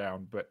track it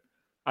down. But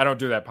I don't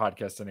do that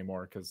podcast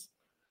anymore because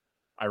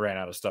I ran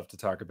out of stuff to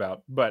talk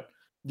about. But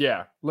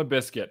yeah, Limp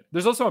Bizkit.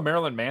 There's also a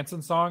Marilyn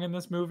Manson song in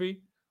this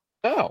movie.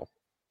 Oh.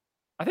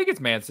 I think it's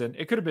Manson.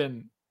 It could have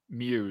been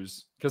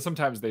Muse, because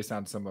sometimes they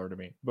sound similar to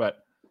me.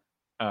 But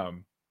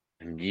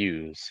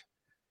Muse.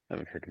 I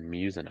haven't heard of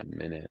Muse in a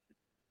minute.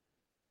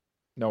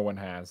 No one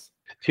has.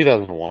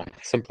 2001.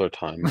 Simpler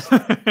times.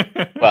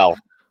 Well,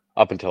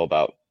 up until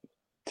about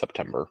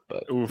September,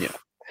 but Oof.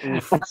 yeah.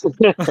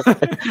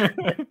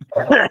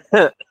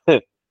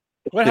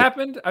 What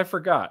happened? I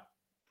forgot.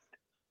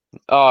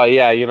 Oh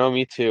yeah,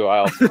 me too. I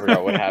also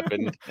forgot what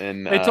happened.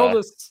 And they told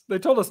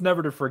us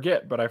never to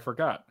forget, but I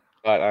forgot.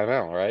 But I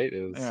know, right?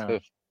 It was. Yeah.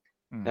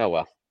 Oh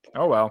well.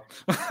 Oh well.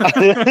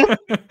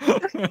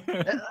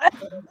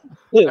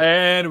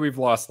 And we've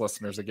lost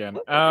listeners again.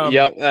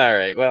 Yep. All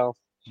right. Well,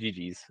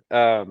 GG's.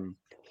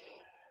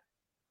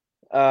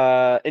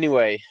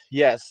 Anyway,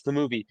 yes, the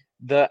movie.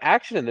 The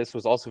action in this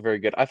was also very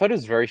good. I thought it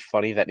was very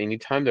funny that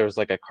anytime there was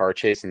like a car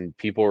chase and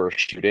people were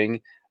shooting,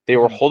 they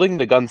were holding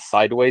the gun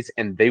sideways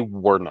and they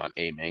were not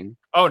aiming.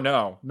 Oh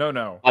no.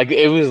 Like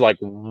it was like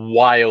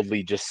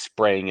wildly just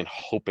spraying and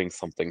hoping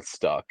something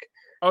stuck.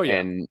 Oh yeah.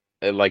 And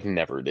it like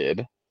never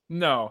did.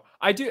 No.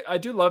 I do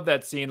love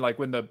that scene, like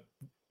when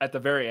at the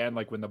very end,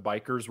 like when the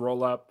bikers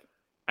roll up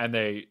and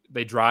they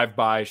drive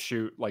by,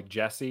 shoot like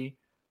Jesse.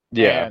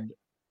 Yeah. And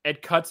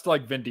it cuts to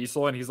like Vin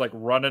Diesel and he's like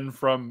running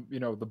from,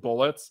 the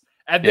bullets.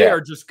 And they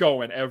are just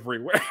going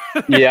everywhere.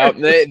 Yeah,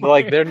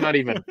 they're not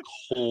even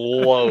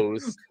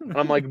close. And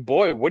I'm like,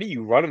 boy, what are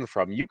you running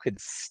from? You could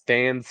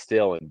stand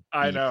still and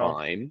be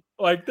fine.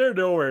 Like they're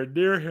nowhere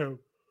near him.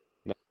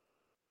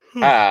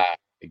 No.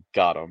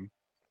 Got him.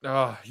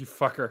 Oh, you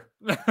fucker.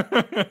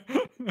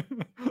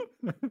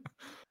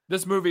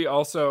 This movie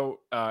also,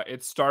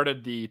 it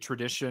started the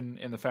tradition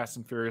in the Fast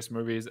and Furious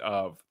movies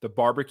of the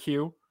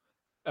barbecue.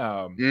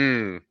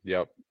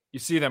 Yep. You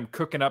see them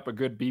cooking up a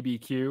good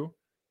BBQ,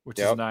 which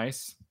is Yep.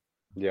 nice.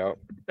 Yep.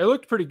 It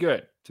looked pretty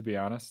good, to be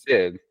honest.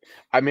 Did.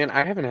 I mean,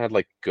 I haven't had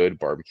like good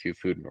barbecue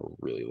food in a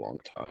really long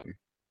time.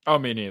 Oh,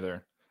 me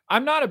neither.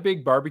 I'm not a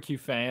big barbecue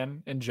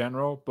fan in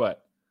general,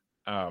 but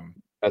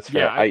That's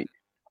fair. yeah,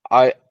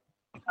 I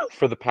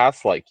for the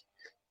past like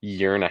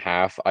year and a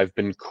half, I've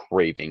been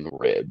craving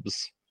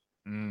ribs.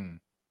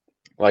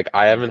 Like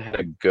I haven't had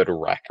a good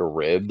rack of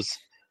ribs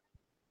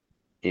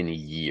in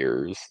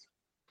years.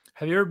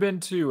 Have you ever been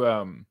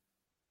to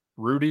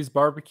Rudy's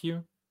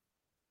Barbecue?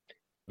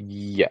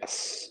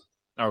 Yes.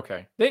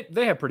 Okay.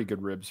 They have pretty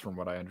good ribs from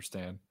what I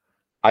understand.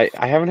 I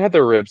haven't had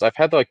their ribs. I've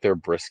had like their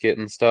brisket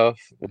and stuff,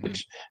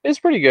 which is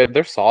pretty good.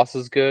 Their sauce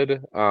is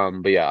good.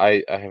 But yeah,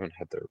 I haven't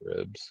had their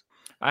ribs.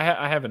 I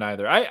haven't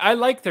either. I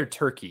like their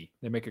turkey.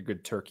 They make a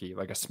good turkey,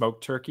 like a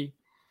smoked turkey.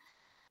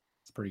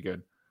 It's pretty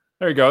good.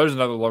 There you go. There's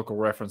another local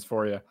reference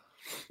for you.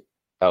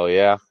 Oh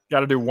yeah.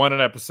 Got to do one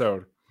an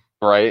episode.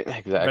 Right,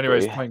 exactly. If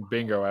anybody's playing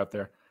bingo out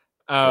there.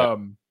 Yeah.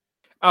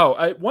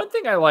 One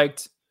thing I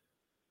liked,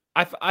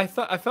 I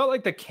felt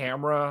like the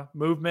camera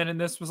movement in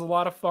this was a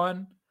lot of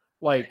fun.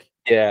 Like,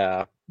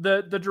 yeah,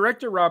 the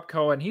director Rob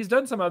Cohen, he's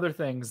done some other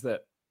things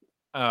that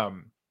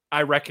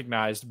I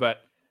recognized,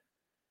 but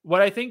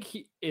what I think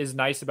is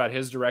nice about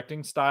his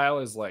directing style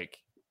is like,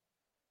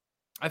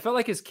 I felt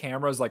like his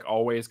camera is like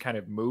always kind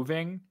of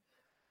moving.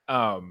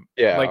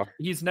 Like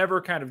he's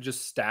never kind of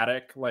just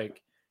static.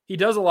 Like he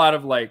does a lot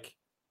of like,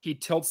 he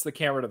tilts the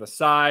camera to the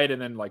side and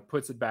then like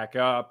puts it back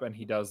up, and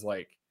he does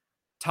like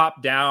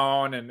top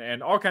down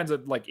and all kinds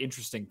of like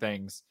interesting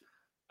things.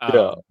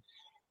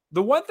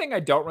 The one thing I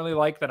don't really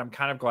like that I'm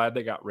kind of glad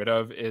they got rid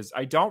of is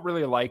I don't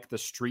really like the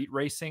street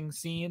racing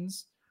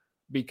scenes,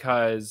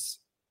 because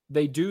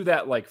they do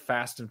that like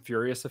Fast and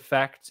Furious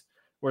effect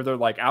where they're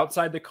like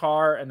outside the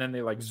car and then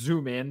they like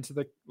zoom into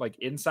the like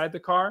inside the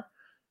car.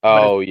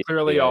 Oh, it's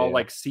clearly all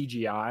like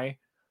CGI.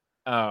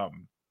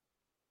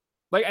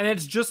 Like, and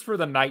it's just for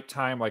the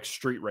nighttime like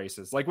street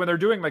races. Like when they're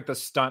doing like the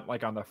stunt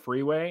like on the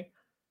freeway,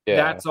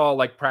 that's all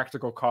like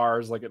practical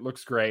cars. Like it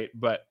looks great,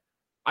 but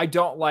I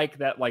don't like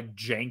that like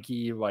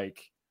janky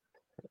like,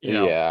 you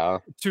know,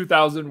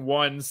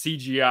 2001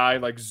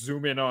 CGI like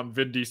zoom in on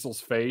Vin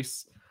Diesel's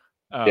face.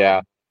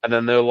 And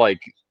then they're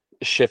like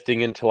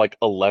shifting into like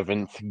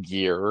 11th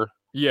gear.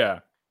 Yeah,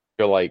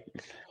 you're like,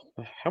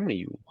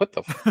 what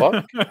the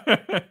fuck?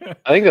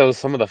 I think that was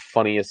some of the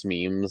funniest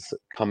memes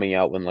coming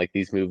out when like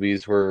these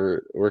movies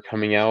were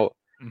coming out,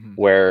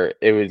 where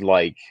it'd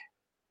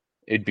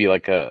be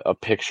like a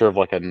picture of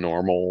like a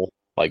normal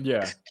like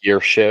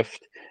gear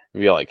shift.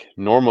 It'd be like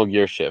normal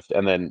gear shift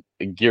and then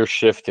a gear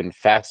shift in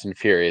Fast and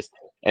Furious,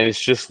 and it's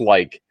just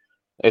like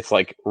it's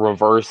like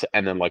reverse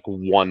and then like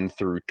 1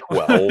 through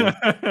 12.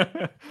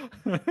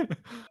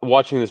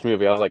 Watching this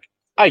movie, I was like,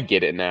 I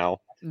get it now.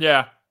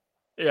 Yeah.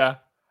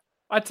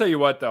 I tell you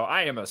what, though,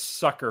 I am a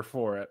sucker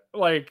for it.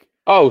 Like,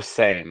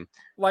 same.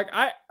 Like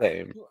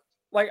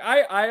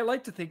I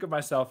like to think of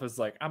myself as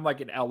like I'm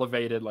like an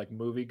elevated like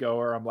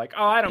moviegoer. I'm like,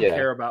 I don't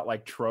care about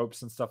like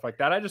tropes and stuff like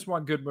that. I just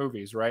want good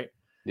movies, right?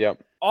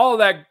 Yep. All of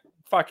that,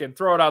 fucking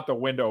throw it out the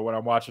window when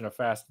I'm watching a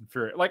Fast and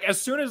Furious. Like as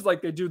soon as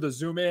like they do the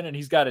zoom in and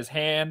he's got his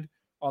hand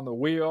on the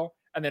wheel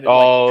and then it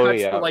like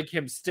cuts to like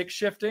him stick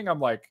shifting, I'm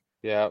like,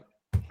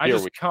 I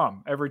just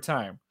come every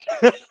time.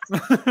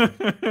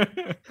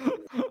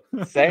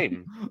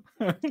 Same.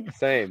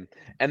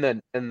 And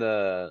then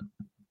the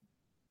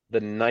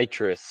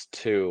nitrous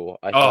too,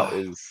 I thought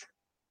is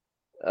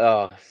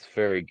it's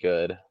very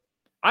good.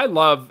 I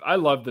love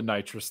the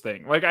nitrous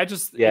thing. Like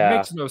it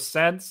makes no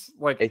sense.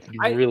 Like it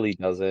really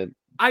doesn't.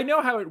 I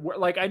know how it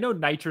like I know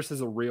nitrous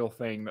is a real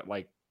thing that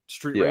like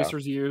street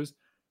racers use,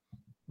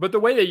 but the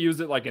way they use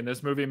it like in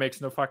this movie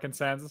makes no fucking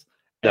sense.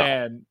 No.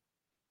 And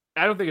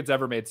I don't think it's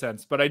ever made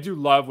sense, but I do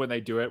love when they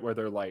do it where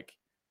they're like,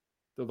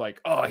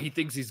 oh, he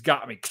thinks he's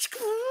got me,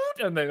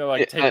 and then they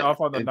like take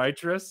off on the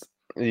nitrous.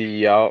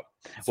 Yeah.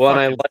 Well,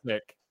 and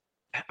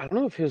I don't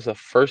know if it was the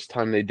first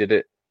time they did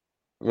it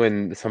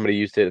when somebody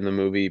used it in the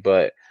movie,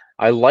 but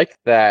I like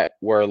that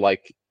where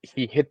like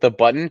he hit the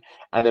button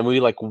and then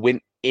we like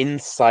went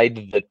inside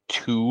the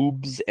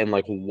tubes and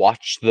like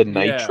watched the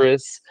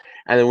nitrous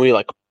and then we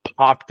like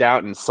popped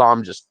out and saw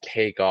him just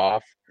take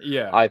off.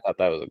 Yeah. I thought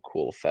that was a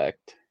cool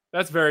effect.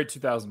 That's very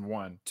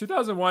 2001.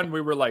 2001,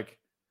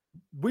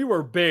 we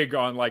were big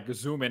on like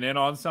zooming in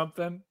on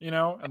something, you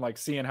know, and like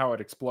seeing how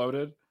it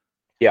exploded.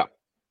 Yeah.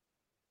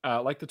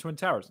 Like the Twin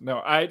Towers.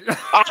 No,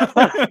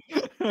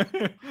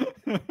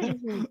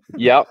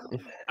 Yep.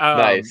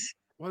 Nice.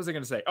 What was I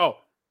going to say? Oh,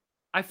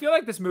 I feel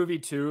like this movie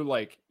too,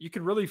 like you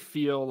can really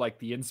feel like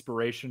the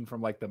inspiration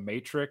from like the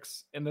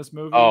Matrix in this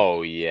movie.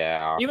 Oh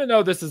yeah. Even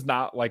though this is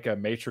not like a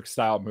Matrix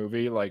style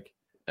movie, like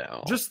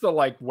just the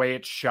like way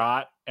it's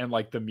shot and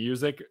like the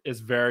music is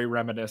very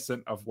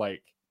reminiscent of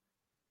like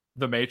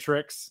the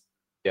Matrix.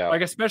 Yeah.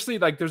 Like especially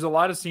like there's a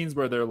lot of scenes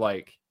where they're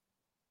like,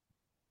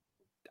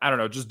 I don't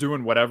know, just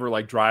doing whatever,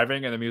 like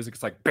driving, and the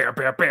music's like bear,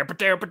 bear, bear,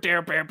 bear, bear,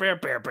 bear, bear, bear,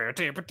 bear, bear,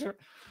 bear,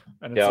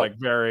 and it's like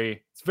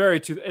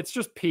it's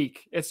just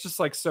peak. It's just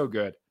like so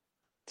good.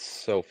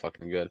 So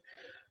fucking good.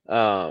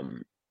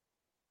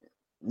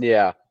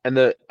 Yeah, and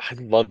I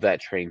love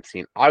that train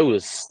scene. I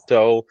was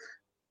so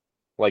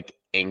like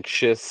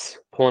anxious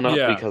pulling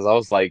up because I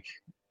was like,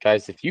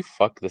 guys, if you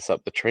fuck this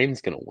up, the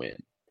train's gonna win.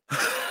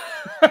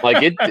 Like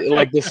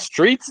the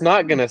street's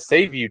not gonna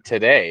save you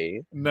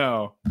today.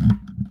 No.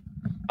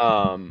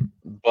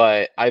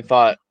 But I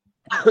thought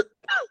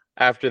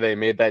after they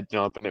made that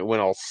jump and it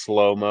went all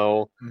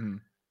slow-mo,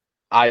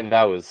 I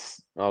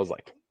was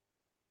like,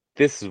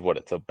 this is what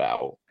it's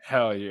about.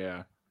 Hell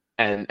yeah.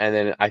 And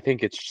then I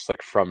think it's just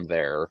like from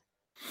there,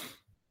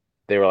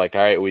 they were like,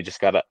 all right, we just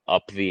gotta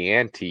up the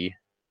ante.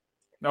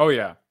 Oh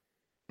yeah.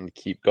 And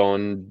keep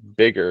going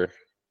bigger.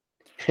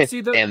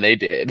 See, and they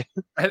did.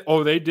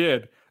 Oh, they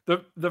did.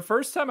 The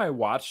first time I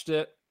watched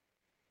it,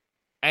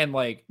 and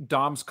like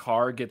Dom's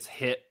car gets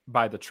hit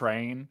by the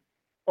train,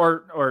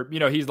 or you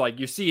know, he's like,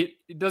 you see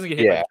it doesn't get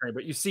hit by the train,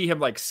 but you see him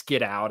like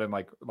skid out and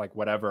like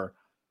whatever.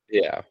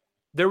 Yeah.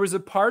 There was a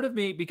part of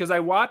me, because I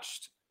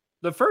watched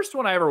the first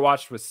one I ever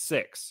watched was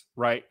 6,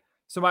 right?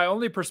 So my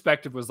only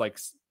perspective was like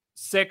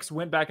 6,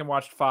 went back and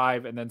watched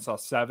 5, and then saw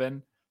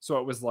 7. So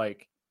it was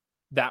like,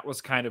 that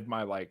was kind of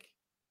my like,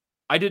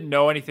 I didn't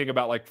know anything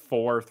about like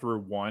 4 through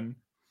 1.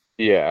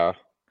 Yeah.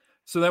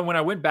 So then when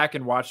I went back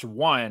and watched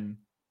 1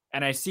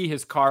 and I see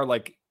his car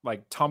like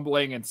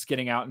tumbling and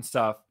skidding out and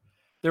stuff,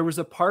 there was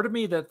a part of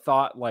me that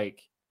thought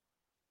like,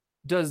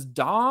 does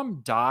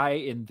Dom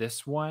die in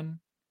this one?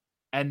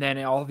 And then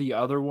in all the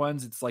other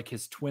ones, it's like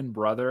his twin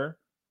brother,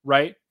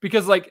 right?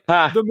 Because like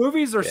the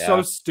movies are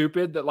so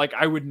stupid that like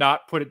I would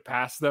not put it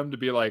past them to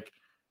be like,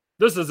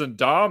 this isn't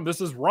Dom,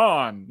 this is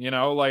Ron, you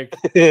know, like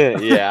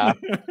yeah,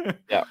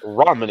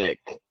 Romanic.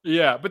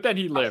 Yeah, but then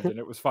he lived and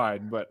it was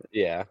fine. But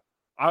yeah,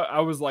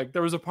 I was like,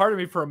 there was a part of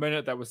me for a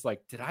minute that was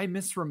like, did I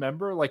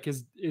misremember? Like,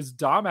 is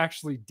Dom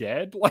actually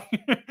dead?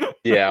 Like,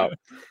 yeah,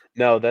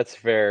 no, that's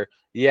fair.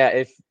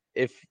 Yeah,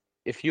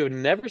 if you have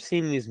never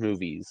seen these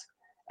movies,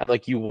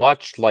 like you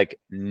watched like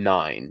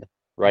 9,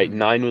 right?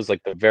 9 was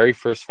like the very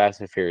first Fast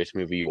and Furious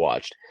movie you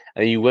watched,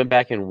 and then you went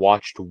back and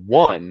watched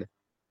 1.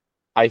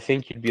 I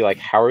think you'd be like,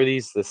 how are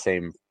these the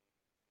same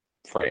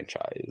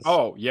franchise?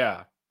 Oh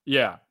yeah,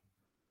 yeah.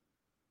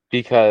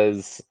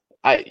 Because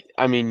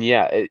I mean,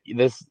 yeah,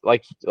 this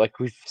like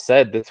we've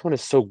said, this one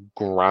is so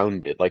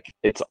grounded. Like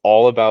it's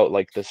all about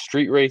like the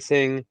street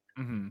racing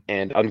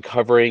and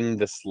uncovering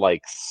this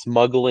like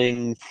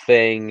smuggling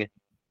thing.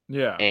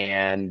 Yeah.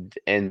 And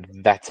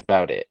that's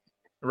about it.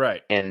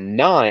 Right. And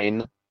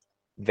 9,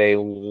 they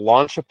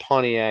launch a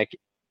Pontiac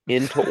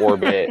into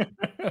orbit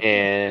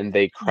and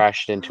they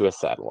crashed into a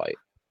satellite.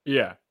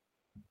 Yeah.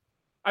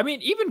 I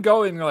mean, even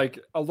going like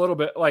a little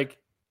bit like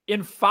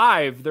in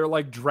 5, they're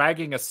like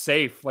dragging a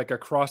safe like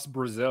across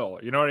Brazil.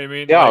 You know what I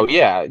mean? Oh,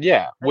 like,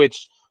 yeah.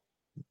 Which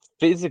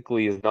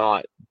physically is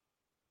not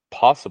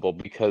possible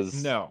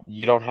because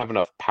you don't have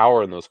enough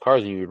power in those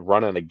cars and you would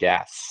run out of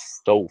gas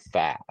so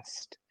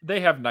fast. They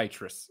have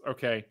nitrous,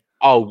 okay?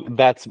 Oh,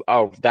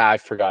 I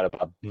forgot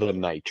about the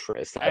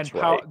nitrous. That's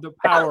and right. The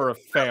power of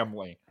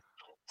family.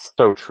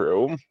 So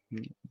true.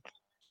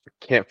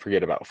 Can't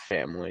forget about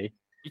family.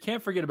 You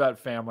can't forget about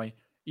family.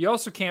 You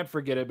also can't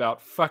forget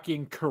about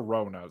fucking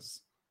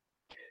Coronas.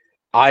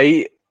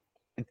 Was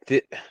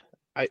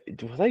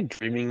I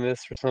dreaming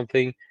this or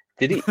something?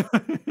 Did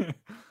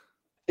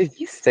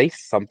he say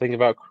something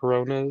about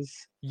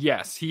Coronas?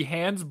 Yes, he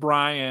hands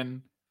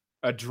Brian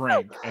a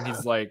drink and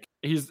he's like,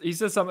 he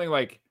says something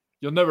like,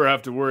 you'll never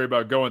have to worry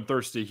about going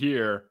thirsty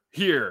here.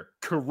 Here,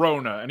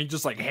 Corona. And he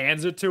just like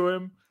hands it to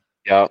him.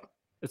 Yep.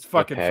 It's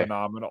fucking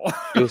phenomenal.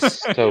 It was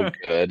so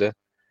good.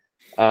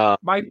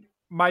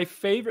 My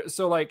favorite,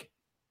 so like,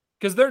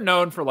 because they're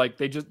known for like,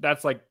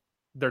 that's like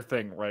their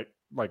thing, right?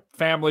 Like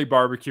family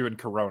barbecue and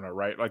Corona,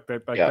 right? Like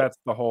that's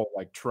the whole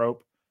like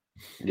trope.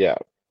 Yeah.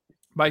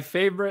 My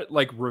favorite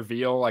like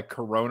reveal, like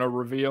Corona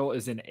reveal,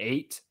 is in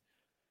 8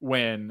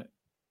 when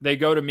they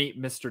go to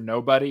meet Mr.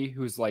 Nobody,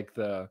 who's like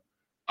the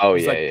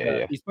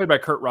he's played by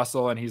Kurt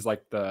Russell and he's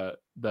like the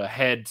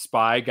head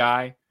spy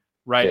guy,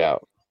 right? Yeah.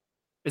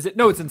 Is it?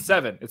 No, it's in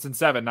 7. It's in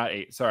 7, not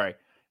 8. Sorry.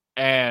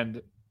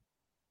 And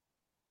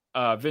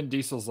Vin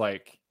Diesel's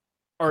like,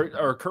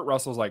 or Kurt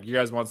Russell's like, you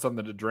guys want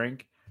something to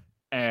drink?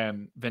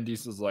 And Vin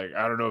Diesel's like,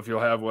 I don't know if you'll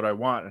have what I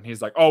want. And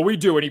he's like, oh, we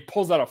do. And he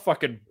pulls out a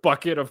fucking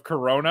bucket of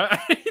Corona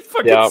and he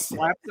fucking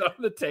slaps it on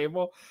the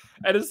table.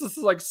 And it's this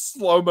like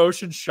slow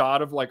motion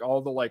shot of like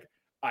all the like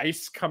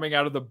ice coming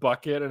out of the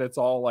bucket and it's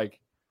all like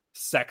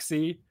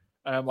sexy.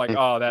 And I'm like,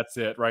 oh, that's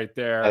it right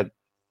there.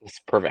 It's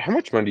perfect. How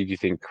much money do you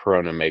think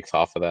Corona makes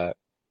off of that?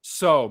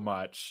 So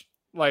much.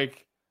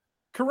 Like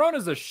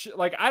Corona's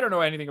like, I don't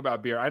know anything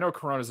about beer. I know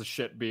Corona's a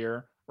shit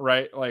beer,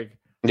 right? Like,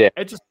 yeah,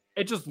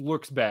 it just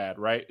looks bad,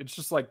 right? It's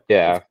just like,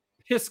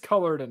 piss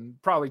colored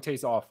and probably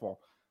tastes awful.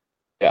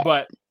 Yeah.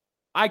 But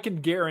I can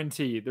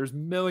guarantee there's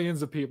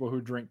millions of people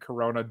who drink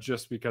Corona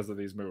just because of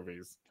these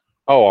movies.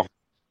 Oh,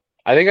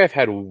 I think I've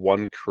had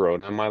one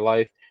Corona in my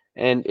life,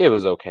 and it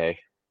was okay.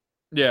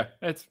 Yeah,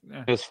 It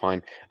was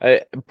fine.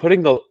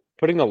 Putting the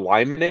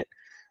lime in it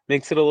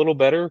makes it a little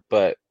better,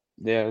 but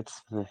yeah,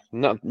 it's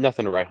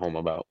nothing to write home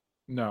about.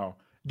 no.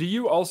 Do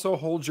you also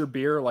hold your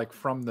beer like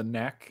from the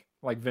neck,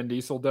 like Vin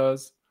Diesel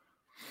does?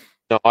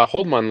 No, I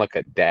hold mine like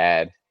a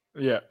dad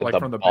Yeah, with like the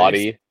from the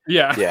body. base.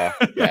 Yeah.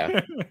 Yeah.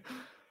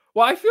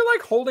 Well, I feel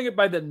like holding it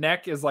by the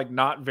neck is like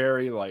not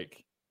very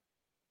like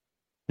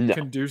No,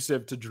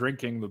 conducive to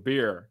drinking the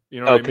beer. You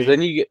know oh, what I because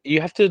mean? then you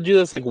have to do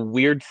this like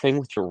weird thing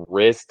with your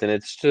wrist, and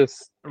it's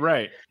just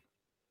Right.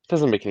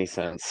 doesn't make any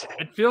sense.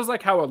 It feels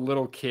like how a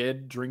little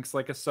kid drinks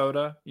like a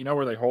soda, you know,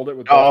 where they hold it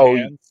with both Oh,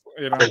 hands,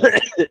 you know.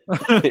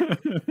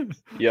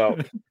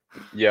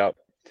 yep.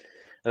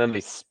 And then they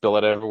spill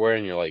it everywhere,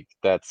 and you're like,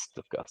 that's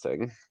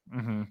disgusting.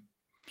 hmm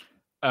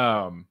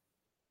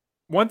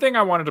One thing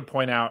I wanted to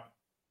point out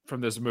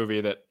from this movie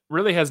that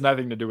really has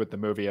nothing to do with the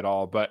movie at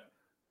all, but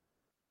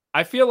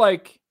I feel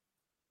like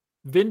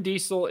Vin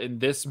Diesel in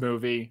this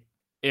movie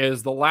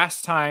is the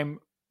last time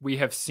we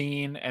have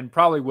seen and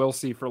probably will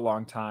see for a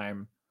long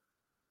time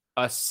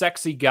a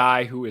sexy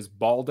guy who is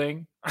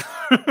balding.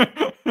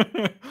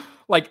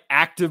 Like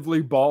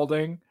actively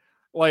balding.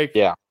 Like,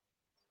 Yeah.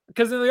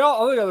 because in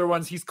all the other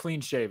ones, he's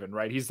clean shaven,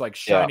 right? He's like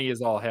shiny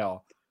as all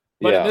hell.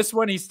 But in Yeah. this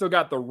one, he's still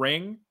got the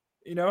ring,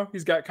 you know,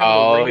 he's got kind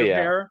of a ring of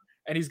hair,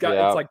 and he's got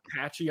it's like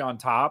patchy on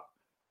top.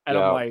 And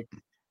I'm like,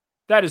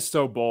 that is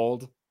so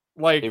bold.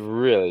 Like, it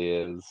really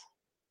is.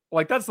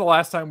 Like, that's the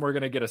last time we're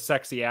gonna get a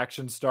sexy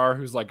action star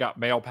who's like got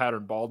male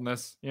pattern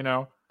baldness, you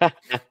know?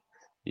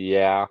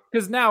 Yeah.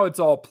 Because now it's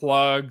all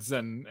plugs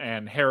and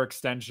hair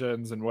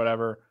extensions and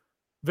whatever.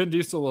 Vin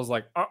Diesel was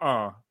like,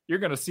 you're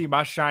gonna see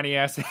my shiny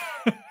ass.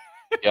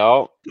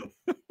 Yep.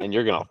 And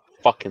you're gonna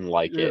fucking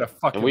like You're it. gonna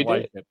fucking and we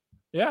like did. it.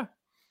 Yeah.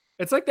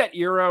 It's like that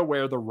era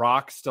where The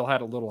Rock still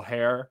had a little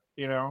hair,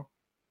 you know?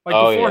 Like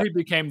before he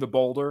became the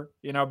Boulder,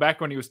 you know,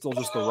 back when he was still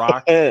just The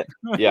Rock.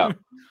 Yeah.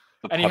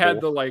 And he had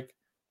the like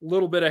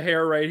little bit of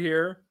hair right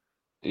here.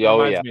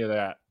 Reminds me of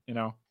that, you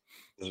know?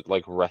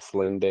 Like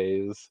wrestling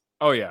days.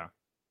 Oh yeah.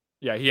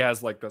 Yeah, he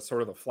has like the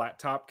sort of the flat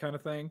top kind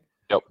of thing.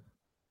 Yep.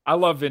 I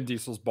love Vin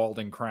Diesel's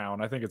balding crown.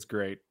 I think it's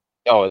great.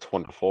 Oh, it's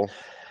wonderful.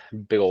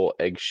 Big old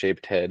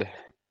egg-shaped head.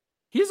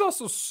 He's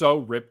also so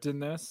ripped in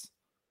this.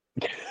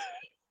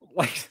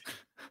 like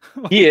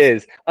he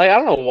is. Like, I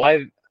don't know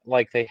why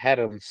like they had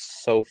him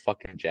so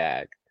fucking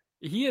jacked.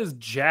 He is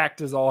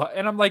jacked as all,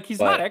 and I'm like, he's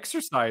not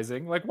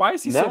exercising. Like, why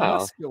is he so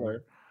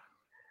muscular?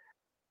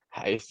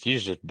 He's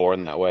just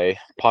born that way.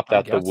 Popped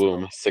out the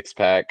womb,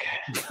 6-pack.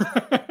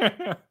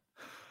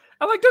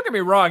 And like, don't get me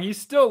wrong, he's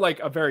still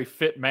like a very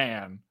fit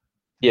man.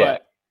 Yeah.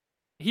 But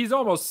he's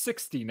almost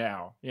 60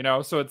 now, you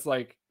know? So it's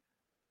like,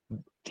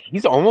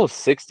 he's almost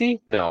 60?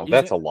 No,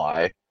 that's a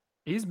lie.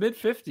 He's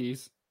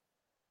mid-50s.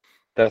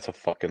 That's a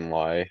fucking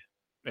lie.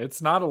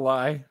 It's not a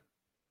lie.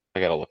 I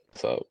gotta look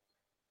this up.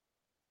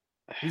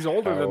 He's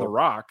older than The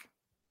Rock.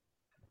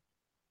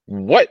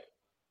 What?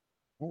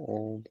 How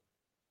old?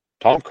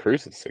 Tom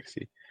Cruise is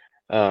 60.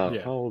 How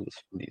old is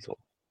Vin Diesel?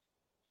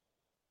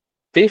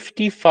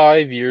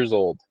 55 years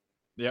old.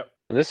 Yep.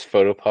 When this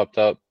photo popped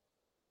up,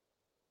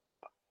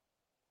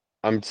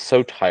 I'm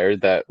so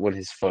tired that when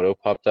his photo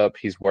popped up,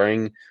 he's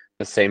wearing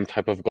the same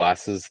type of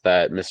glasses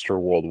that Mr.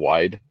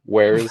 Worldwide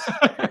wears.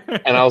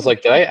 And I was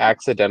like, did I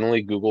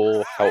accidentally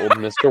Google how old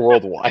Mr.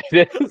 Worldwide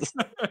is?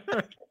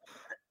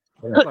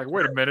 Like,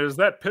 wait a minute, is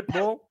that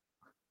Pitbull?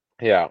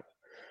 Yeah.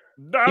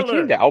 He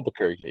came to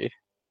Albuquerque.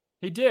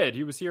 He did.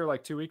 He was here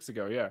like 2 weeks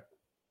ago, yeah.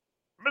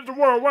 Mr.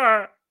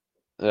 Worldwide.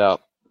 Yeah.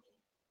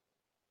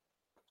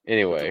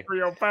 Anyway.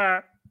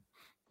 305.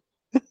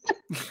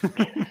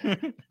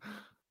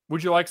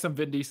 Would you like some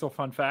Vin Diesel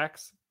fun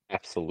facts?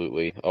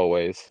 Absolutely.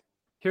 Always.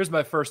 Here's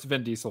my first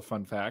Vin Diesel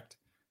fun fact.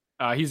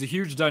 He's a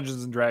huge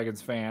Dungeons and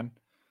Dragons fan.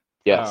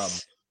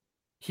 Yes.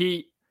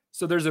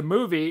 So there's a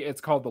movie,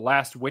 it's called The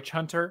Last Witch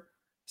Hunter,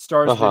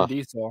 stars Vin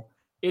Diesel.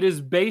 It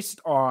is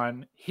based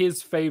on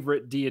his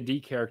favorite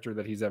D&D character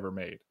that he's ever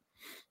made.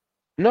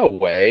 No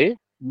way.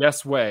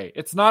 Yes way.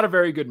 It's not a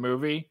very good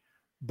movie,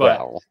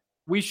 but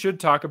we should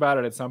talk about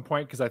it at some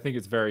point because I think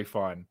it's very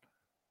fun.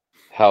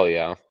 Hell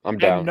yeah. I'm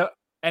down.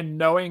 And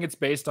knowing it's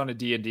based on a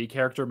D&D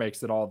character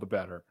makes it all the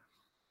better.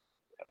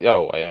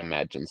 Oh, I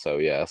imagine so,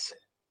 yes.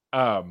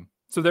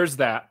 So there's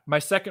that. My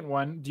second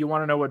one, do you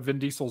want to know what Vin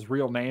Diesel's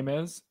real name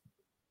is?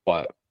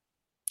 What?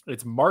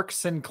 It's Mark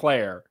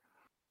Sinclair.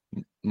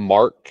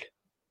 Mark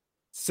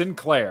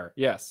Sinclair,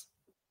 yes.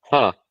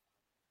 Huh.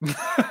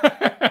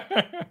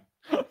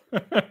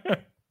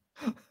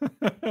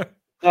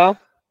 Well,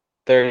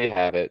 there you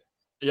have it.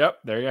 Yep,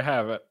 there you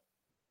have it.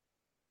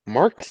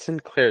 Mark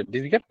Sinclair.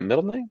 Did he get a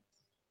middle name?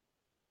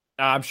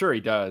 I'm sure he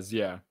does,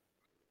 yeah.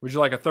 Would you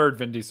like a third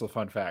Vin Diesel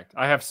fun fact?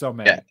 I have so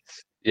many.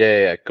 Yes.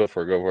 Yeah. Go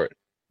for it.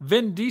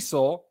 Vin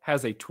Diesel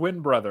has a twin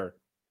brother.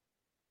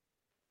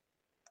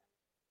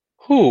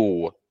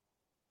 Who?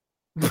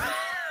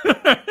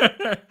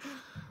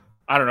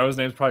 I don't know. His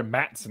name's probably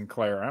Matt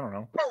Sinclair. I don't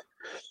know.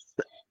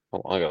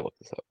 Hold on, I gotta look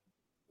this up.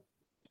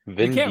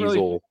 Vin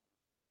Diesel.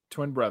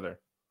 Twin brother.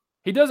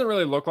 He doesn't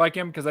really look like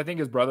him because I think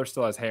his brother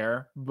still has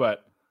hair,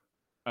 but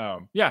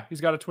yeah,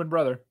 he's got a twin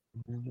brother.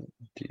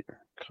 Dear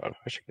God,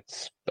 I should get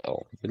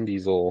spell Vin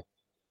Diesel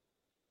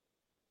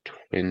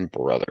twin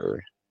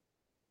brother.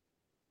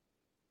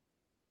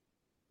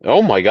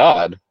 Oh my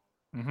God.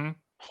 Mm-hmm.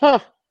 Huh.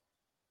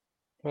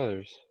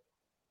 Brothers.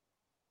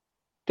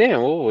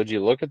 Damn, well, would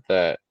you look at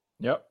that?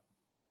 Yep.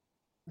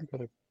 His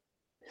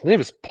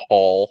name is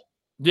Paul.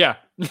 Yeah.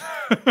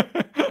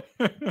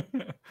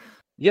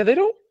 Yeah, they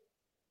don't.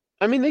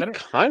 I mean, they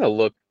kind of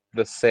look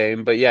the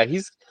same, but yeah,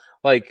 he's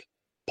like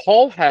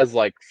Paul has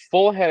like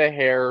full head of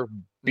hair,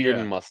 beard,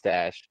 and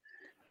mustache,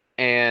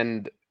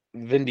 and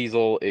Vin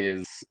Diesel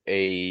is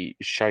a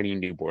shiny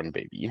newborn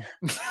baby.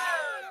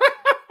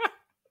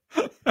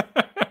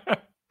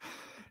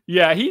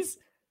 Yeah,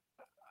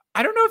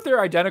 I don't know if they're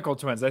identical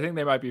twins. I think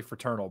they might be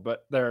fraternal,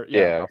 but they're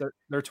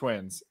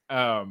twins.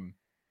 All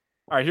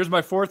right, here's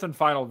my fourth and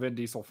final Vin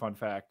Diesel fun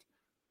fact.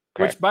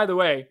 Okay. Which, by the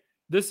way,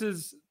 this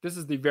is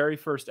the very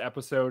first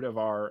episode of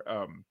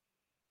our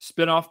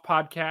spin-off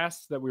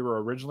podcast that we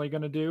were originally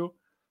going to do,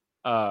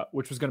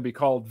 which was going to be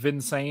called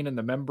Vinsane and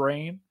the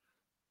Membrane.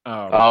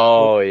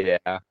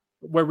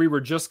 Where we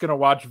were just going to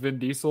watch Vin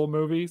Diesel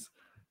movies.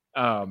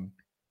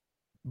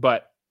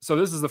 But so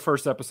this is the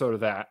first episode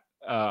of that.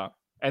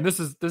 And this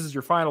is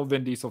your final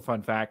Vin Diesel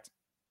fun fact.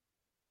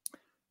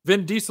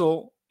 Vin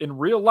Diesel in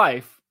real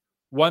life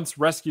once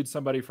rescued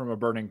somebody from a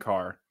burning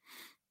car.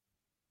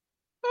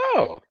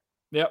 Oh.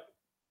 Yep.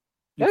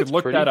 You could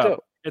look that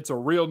up. It's a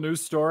real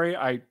news story.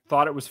 I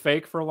thought it was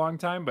fake for a long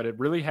time, but it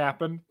really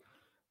happened.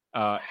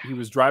 He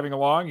was driving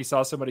along. He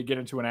saw somebody get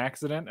into an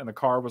accident and the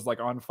car was like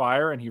on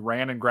fire and he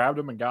ran and grabbed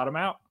him and got him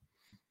out.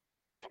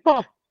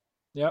 Huh.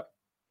 Yep.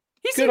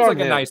 He seems like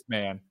a nice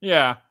man.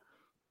 Yeah.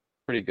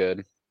 Pretty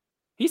good.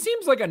 He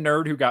seems like a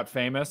nerd who got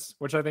famous,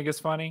 which I think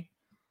is funny.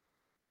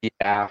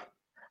 Yeah.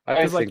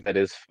 I think that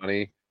is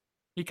funny.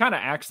 He kind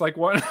of acts like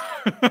one.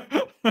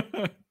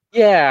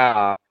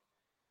 Yeah.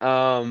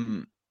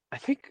 I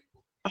think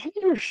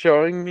you were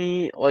showing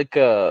me like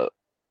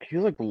he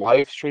was like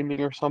live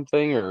streaming or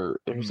something, or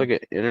it was like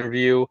an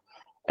interview.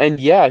 And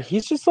yeah,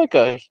 he's just like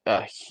a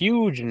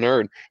huge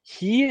nerd.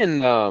 He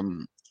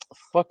and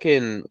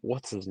fucking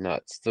what's his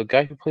nuts? The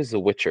guy who plays The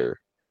Witcher.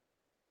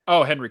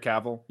 Oh, Henry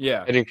Cavill.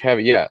 Yeah. Henry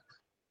Cavill, yeah.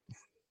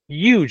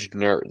 Huge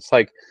nerds.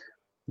 Like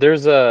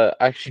there's I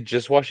actually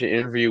just watched an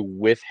interview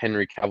with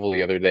Henry Cavill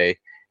the other day,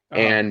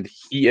 and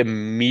he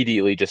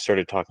immediately just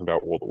started talking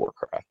about World of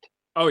Warcraft.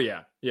 Oh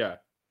yeah, yeah.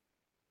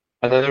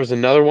 And then there was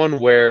another one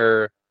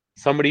where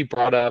somebody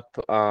brought up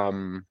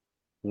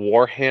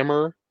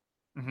Warhammer,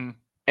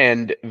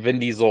 and Vin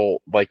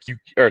Diesel, like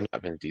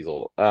not Vin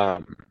Diesel,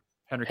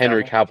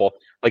 Henry Cavill,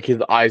 like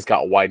his eyes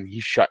got wide and he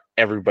shut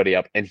everybody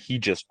up and he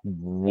just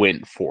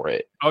went for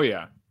it. Oh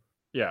yeah,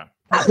 yeah.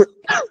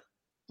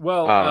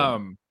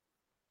 Well,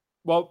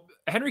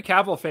 Henry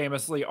Cavill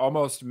famously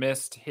almost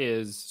missed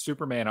his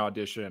Superman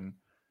audition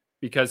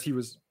because he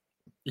was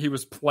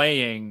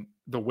playing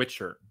The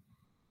Witcher,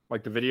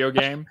 like the video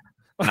game.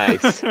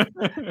 Nice.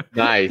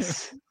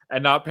 Nice.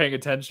 And not paying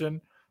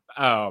attention.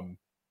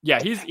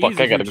 Yeah, he's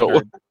I gotta go.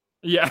 Nerd.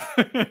 Yeah.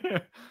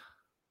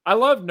 I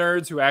love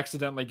nerds who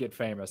accidentally get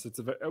famous. It's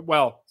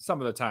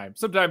some of the time.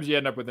 Sometimes you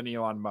end up with an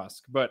Elon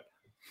Musk, but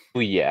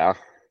yeah.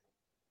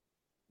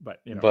 But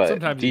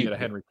sometimes you get a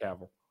Henry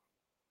Cavill.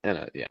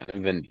 And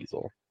Vin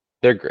Diesel.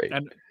 They're great.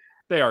 And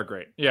they are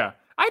great. Yeah.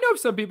 I know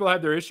some people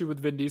have their issue with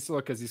Vin Diesel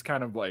because he's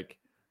kind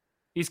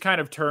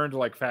of turned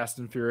like Fast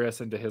and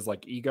Furious into his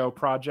like ego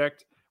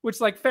project,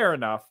 which like fair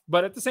enough.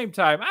 But at the same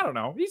time, I don't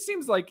know. He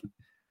seems like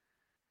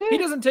he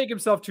doesn't take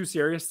himself too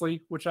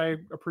seriously, which I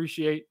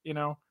appreciate,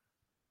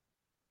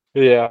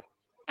 Yeah.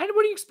 And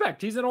what do you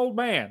expect? He's an old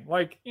man.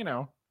 Like, He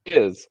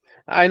is.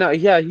 I know.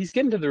 Yeah, he's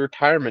getting to the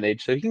retirement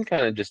age, so he can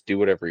kind of just do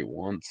whatever he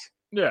wants.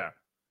 Yeah.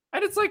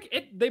 And it's like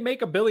they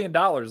make $1 billion.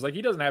 Like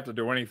he doesn't have to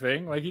do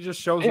anything. Like he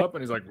just shows up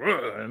and he's like,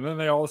 and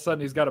then all of a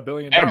sudden he's got $1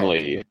 billion.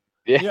 Family.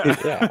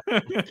 Yeah.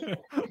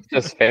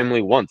 Just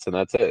family once, and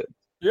that's it.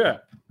 Yeah.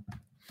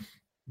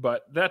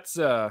 But that's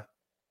those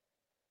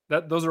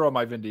are all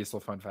my Vin Diesel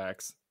fun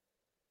facts.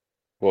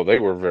 Well, they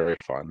were very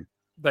fun.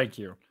 Thank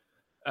you.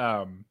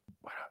 I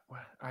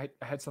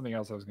had something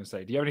else I was going to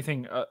say. Do you have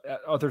anything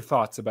other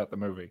thoughts about the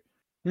movie?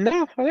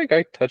 No, I think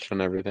I touched on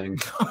everything.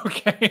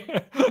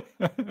 Okay.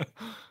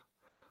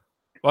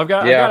 Well,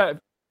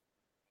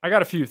 I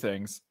got a few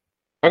things.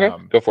 Okay,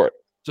 go for it.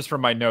 Just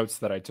from my notes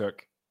that I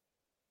took.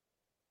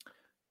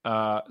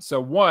 So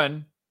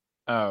one,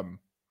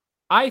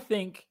 I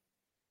think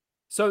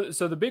so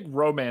the big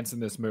romance in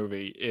this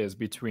movie is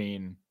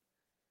between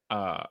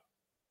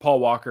Paul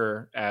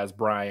Walker as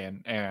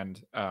Brian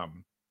and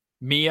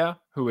Mia,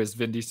 who is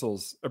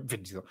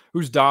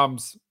who's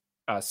Dom's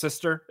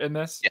sister in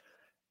this,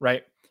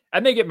 right?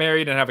 And they get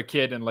married and have a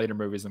kid in later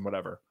movies and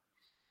whatever.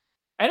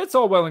 And it's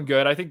all well and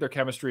good. I think their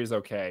chemistry is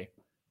okay.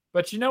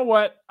 But you know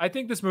what? I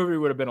think this movie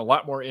would have been a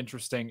lot more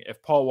interesting if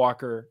Paul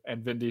Walker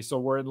and Vin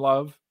Diesel were in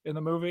love in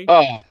the movie.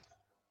 Oh.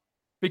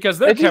 Because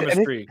their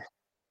chemistry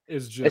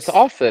is just... It's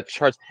off the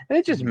charts. And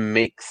it just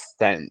makes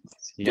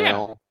sense, you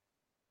know?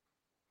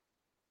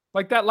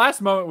 Like that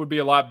last moment would be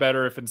a lot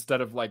better if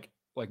instead of like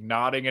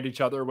nodding at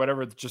each other or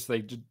whatever, it's just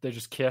they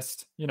just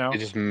kissed, you know? They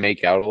just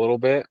make out a little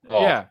bit.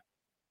 Oh, Yeah.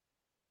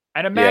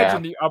 And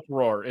imagine the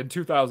uproar in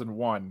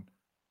 2001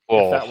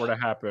 if that were to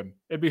happen.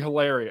 It'd be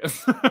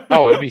hilarious.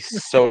 Oh, it'd be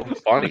so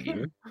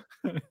funny.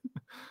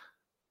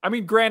 I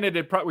mean, granted,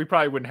 we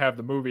probably wouldn't have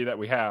the movie that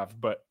we have,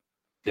 but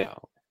Yeah.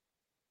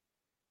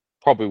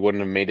 Probably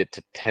wouldn't have made it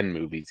to 10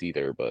 movies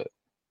either, but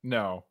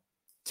no.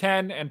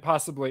 10 and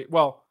possibly,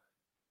 well,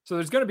 so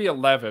there's going to be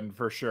 11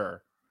 for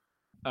sure.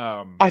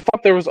 I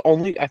thought they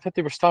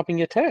were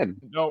stopping at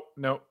 10.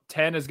 No.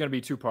 10 is going to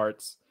be 2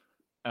 parts.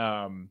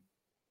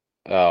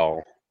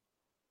 Oh.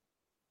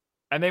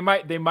 And they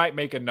might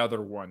make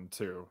another one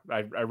too.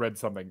 I read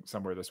something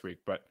somewhere this week,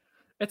 but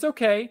it's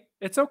okay.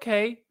 It's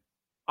okay.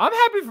 I'm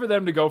happy for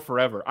them to go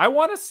forever. I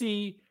want to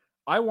see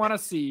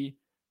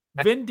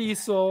Vin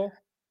Diesel,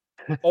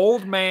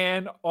 old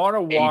man on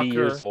a walker, 80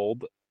 years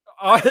old.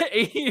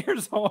 80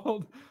 years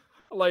old,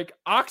 like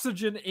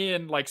oxygen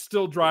in, like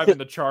still driving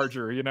the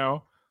Charger, you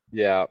know?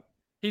 Yeah.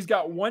 He's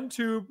got one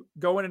tube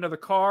going into the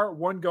car,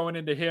 one going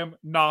into him,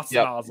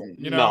 nozzle,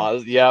 you know?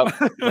 Nos, yep,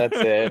 that's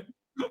it.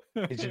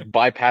 He's just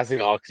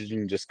bypassing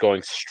oxygen, just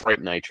going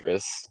straight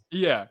nitrous.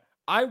 Yeah.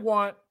 I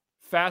want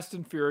Fast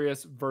and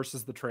Furious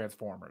versus the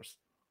Transformers.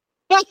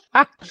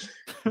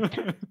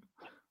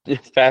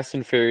 Fast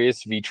and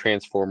Furious v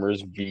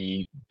Transformers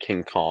v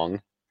King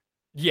Kong.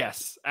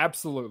 Yes,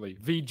 absolutely.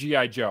 V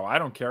G.I. Joe. I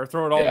don't care.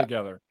 Throw it all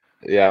together.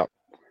 Yeah.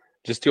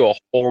 Just do a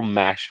whole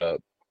mashup.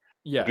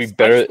 Yes. It'd be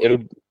better. It'll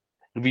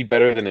be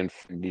better than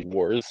Infinity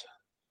Wars.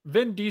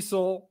 Vin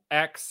Diesel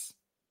X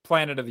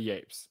Planet of the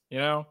Apes. You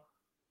know,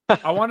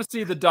 I want to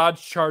see the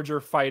Dodge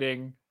Charger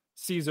fighting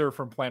Caesar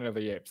from Planet of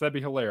the Apes. That'd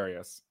be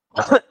hilarious.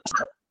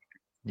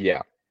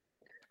 Yeah.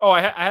 Oh,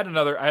 I had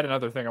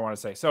another thing I want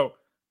to say. So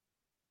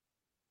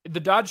the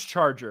Dodge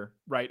Charger,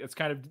 right? It's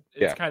kind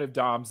of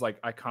Dom's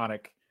like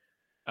iconic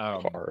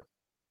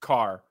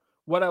car.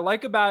 What I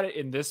like about it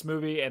in this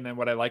movie, and then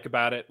what I like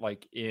about it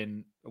like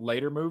in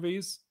later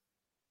movies,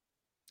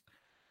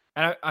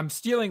 and I'm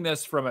stealing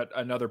this from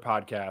another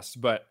podcast,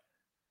 but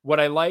what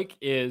I like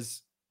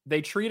is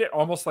they treat it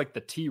almost like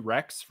the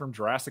T-Rex from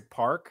Jurassic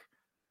Park.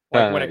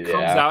 Like when it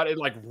comes out, it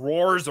like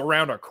roars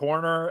around a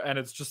corner, and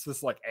it's just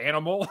this like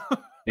animal.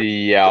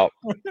 Yeah,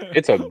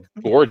 it's a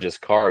gorgeous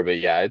car, but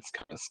yeah, it's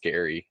kind of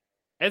scary.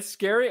 It's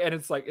scary, and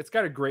it's like it's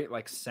got a great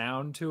like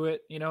sound to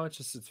it. You know,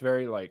 it's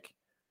very like,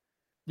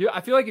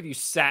 I feel like if you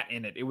sat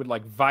in it, it would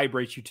like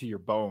vibrate you to your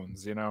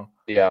bones. You know?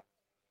 Yeah,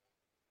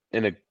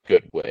 in a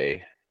good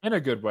way. In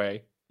a good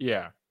way,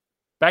 yeah.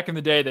 Back in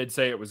the day, they'd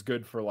say it was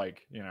good for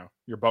like, you know,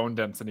 your bone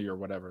density or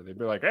whatever. They'd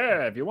be like,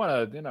 "Hey, if you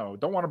want to, you know,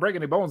 don't want to break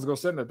any bones, go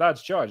sit in the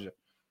Dodge Charger."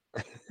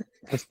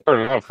 Let's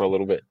turn it out for a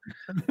little bit.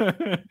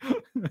 The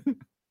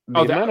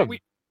amount of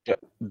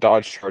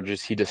Dodge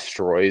Chargers he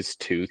destroys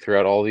too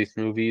throughout all these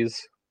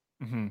movies.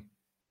 Mm-hmm.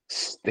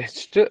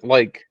 It's just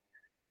like,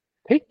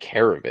 take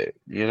care of it,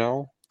 you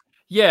know?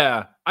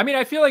 Yeah, I mean,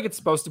 I feel like it's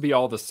supposed to be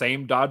all the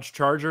same Dodge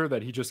Charger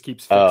that he just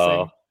keeps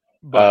fixing.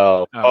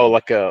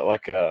 Like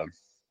a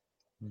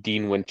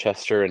Dean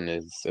Winchester and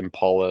his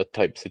Impala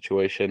type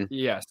situation.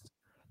 Yes.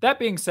 That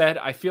being said,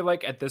 I feel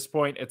like at this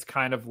point it's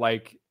kind of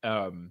like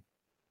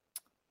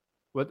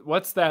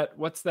what's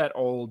that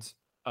old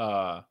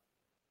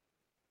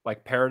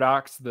like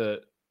paradox,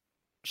 the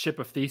ship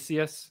of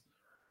Theseus?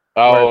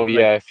 Oh, where,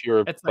 yeah, if you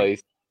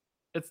replace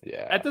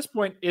at this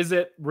point, is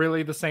it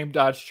really the same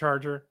Dodge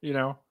Charger, you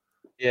know?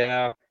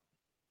 Yeah.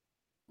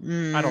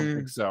 I don't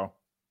think so.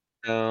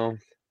 No.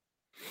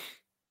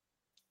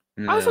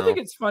 I also think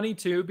it's funny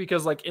too,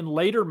 because like in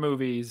later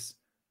movies,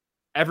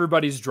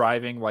 everybody's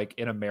driving like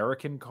an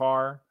American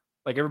car.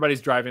 Like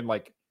everybody's driving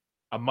like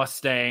a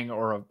Mustang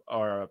or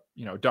a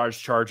you know, Dodge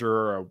Charger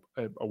or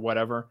a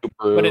whatever.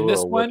 Subaru, but in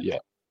this one,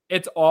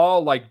 it's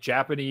all like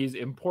Japanese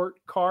import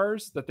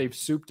cars that they've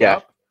souped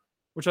up,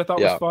 which I thought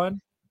was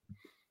fun.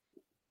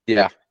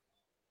 Yeah.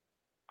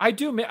 I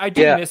do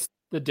miss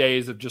the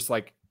days of just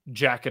like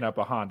jacking up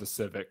a Honda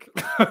Civic.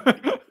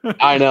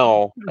 I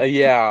know.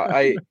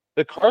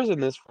 The cars in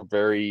this were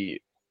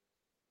very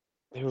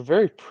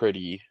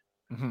pretty.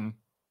 Mm-hmm.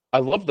 I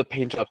love the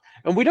paint jobs,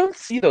 and we don't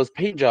see those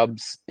paint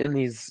jobs in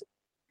these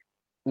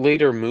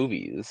later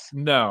movies.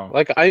 No,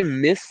 like I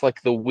miss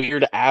like the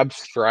weird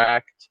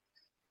abstract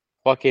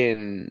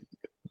fucking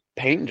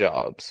paint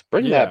jobs.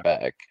 Bring that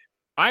back.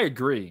 I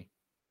agree.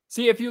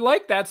 See, if you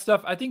like that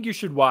stuff, I think you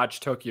should watch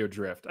Tokyo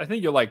Drift. I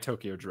think you'll like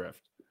Tokyo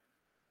Drift.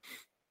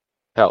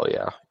 Hell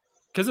yeah.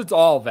 Because it's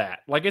all that.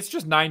 Like, it's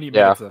just 90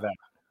 minutes of that.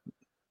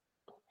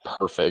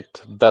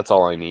 Perfect. That's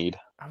all I need.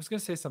 I was going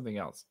to say something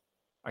else.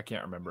 I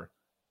can't remember.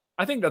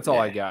 I think that's all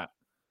I got.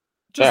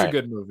 Just a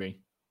good movie.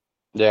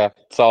 Yeah,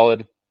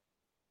 solid.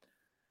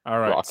 All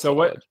right. Rock so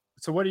solid.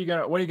 What are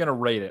you gonna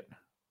rate it?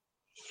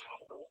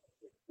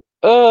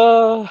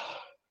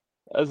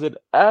 As an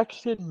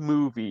action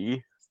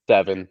movie,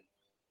 7.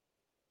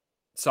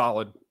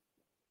 Solid.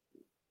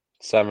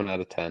 7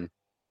 out of 10.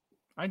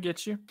 I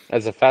get you.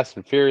 As a Fast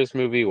and Furious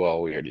movie,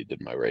 well, we already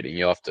did my rating.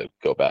 You'll have to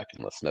go back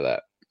and listen to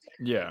that.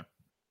 Yeah.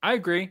 I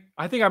agree.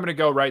 I think I'm gonna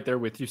go right there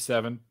with you,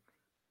 7.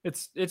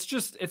 It's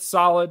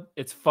solid.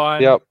 It's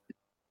fun. Yep.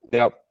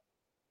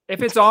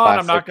 If It's it's on,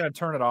 I'm not classic. gonna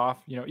turn it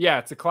off. Yeah,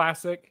 it's a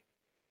classic.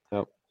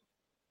 Yep.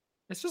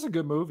 It's just a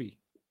good movie.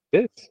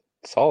 It's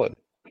solid.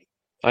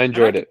 I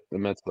enjoyed it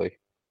immensely.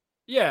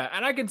 Yeah,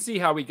 and I can see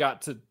how we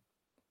got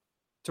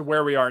to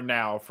where we are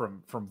now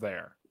from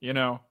there.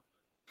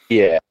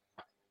 Yeah.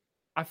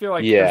 I feel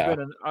like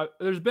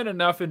there's been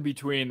enough in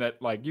between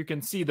that like you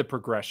can see the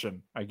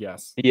progression, I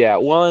guess. Yeah.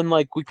 Well, and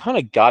like we kind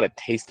of got a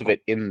taste of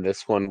it in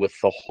this one with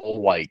the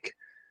whole like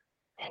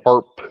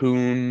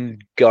harpoon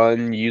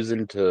gun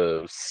using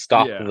to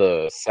stop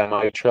the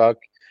semi truck,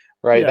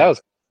 right? Yeah. That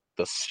was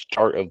the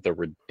start of the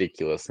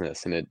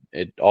ridiculousness, and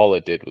it all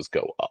it did was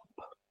go up.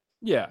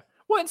 Yeah.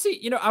 Well, and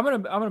see, I'm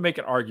gonna make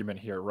an argument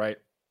here, right?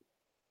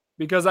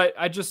 Because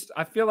I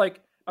feel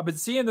like I've been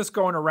seeing this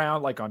going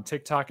around like on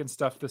TikTok and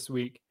stuff this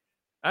week.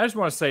 I just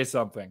want to say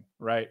something,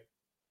 right?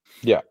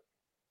 Yeah.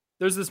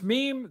 There's this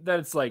meme that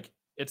it's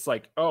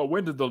like, oh,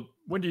 when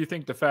do you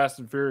think the Fast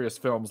and Furious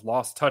films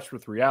lost touch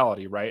with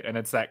reality, right? And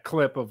it's that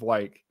clip of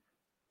like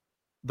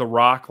The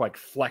Rock like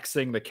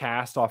flexing the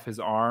cast off his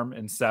arm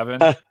in 7.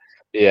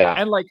 Yeah.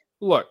 And like,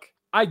 look,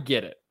 I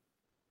get it.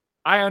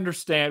 I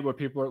understand what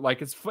people are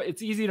like.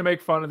 It's easy to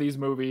make fun of these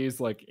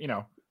movies, like,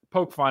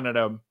 poke fun at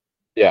them.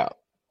 Yeah.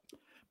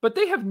 But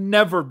they have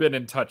never been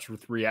in touch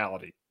with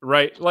reality,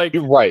 right? Like,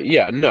 You're right.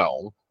 Yeah.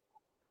 No.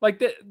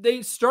 Like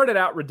they started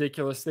out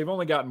ridiculous. They've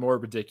only gotten more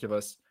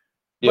ridiculous.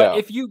 Yeah. But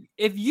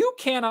if you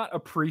cannot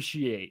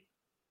appreciate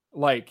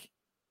like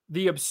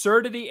the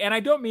absurdity, and I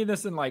don't mean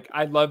this in like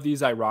I love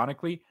these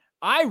ironically.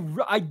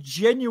 I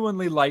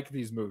genuinely like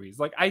these movies.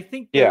 Like I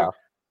think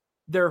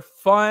they're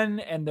fun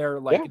and they're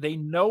like they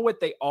know what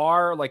they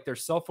are. Like they're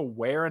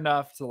self-aware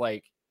enough to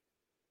like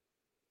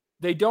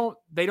they don't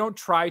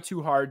try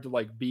too hard to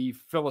like be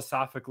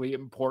philosophically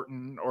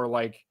important or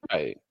like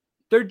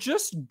they're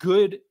just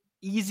good,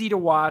 easy to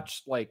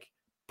watch like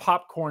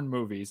popcorn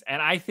movies,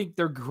 and I think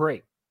they're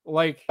great.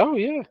 Like, oh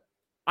yeah,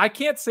 I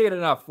can't say it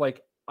enough.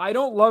 Like, I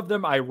don't love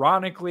them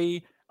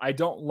ironically. I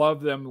don't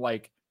love them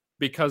like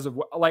because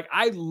of like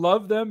I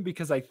love them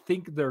because I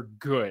think they're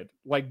good,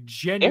 like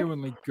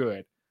genuinely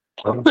good.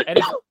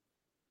 And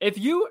if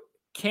you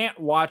can't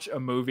watch a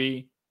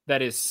movie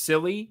that is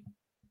silly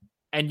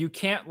and you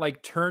can't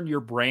like turn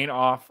your brain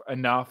off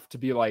enough to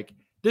be like,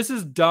 this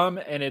is dumb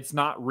and it's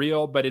not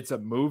real, but it's a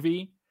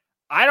movie,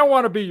 I don't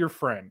want to be your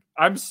friend.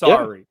 I'm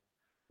sorry.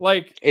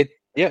 Like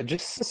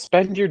just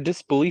suspend your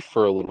disbelief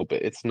for a little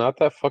bit. It's not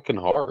that fucking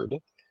hard.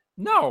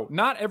 No,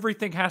 not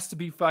everything has to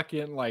be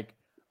fucking like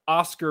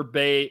Oscar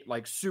bait,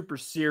 like super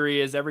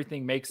serious.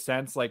 Everything makes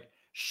sense. Like,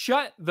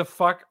 shut the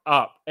fuck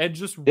up and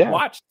just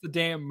watch the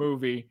damn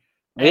movie.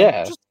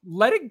 And just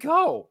let it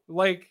go.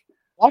 Like,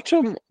 watch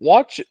Dom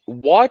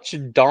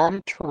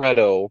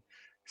Toretto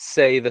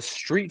say the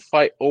street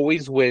fight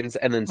always wins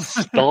and then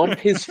stomp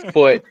his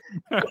foot,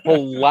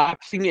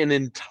 collapsing an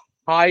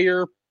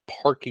entire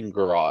parking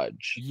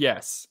garage.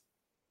 Yes.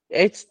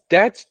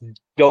 That's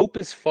dope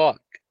as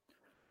fuck.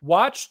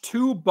 Watch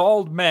two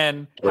bald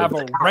men have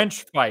a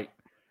wrench fight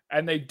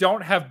and they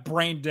don't have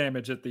brain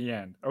damage at the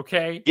end,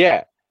 okay?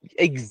 Yeah,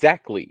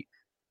 exactly.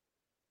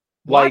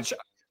 Watch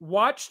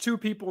two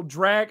people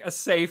drag a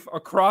safe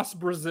across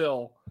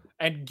Brazil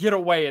and get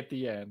away at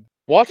the end.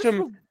 Watch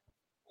them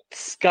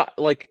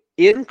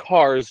in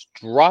cars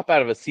drop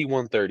out of a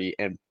C-130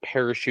 and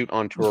parachute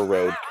onto a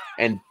road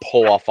and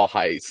pull off a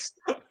heist.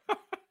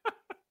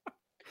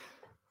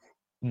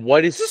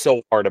 What is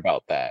so hard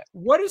about that?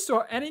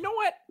 And you know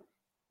what?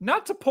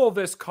 Not to pull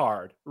this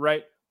card,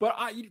 right? But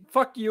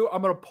fuck you,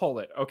 I'm going to pull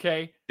it,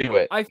 okay? Do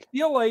it. I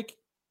feel like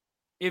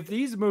if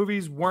these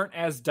movies weren't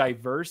as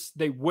diverse,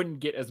 they wouldn't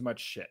get as much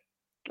shit.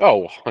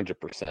 Oh,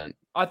 100%.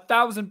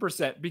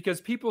 1,000%.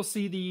 Because people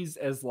see these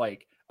as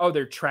like, oh,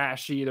 they're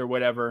trashy, they're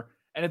whatever.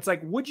 And it's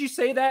like, would you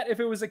say that if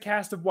it was a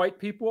cast of white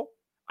people?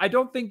 I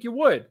don't think you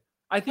would.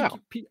 I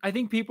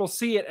think people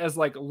see it as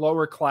like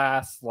lower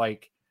class,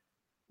 like,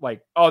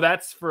 oh,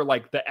 that's for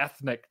like the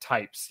ethnic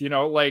types,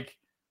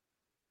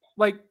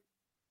 like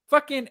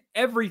fucking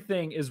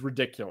everything is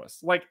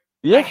ridiculous. Like,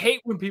 I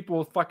hate when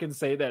people fucking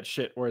say that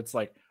shit where it's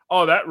like,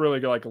 oh, that really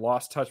like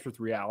lost touch with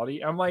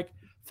reality. I'm like,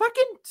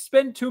 fucking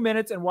spend 2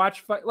 minutes and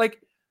watch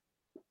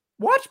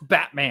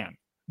Batman.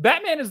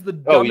 Batman is the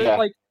dumbest,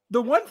 like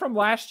the one from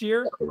last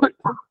year.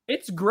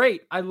 It's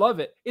great. I love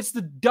it. It's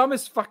the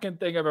dumbest fucking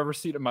thing I've ever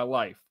seen in my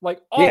life.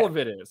 Like all of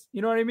it is.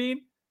 You know what I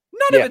mean?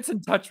 None of it's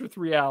in touch with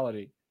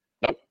reality.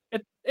 Nope.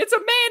 It's a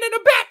man in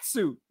a bat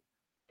suit.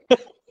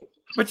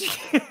 But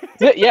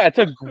it's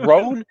a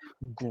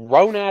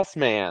grown ass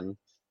man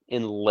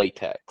in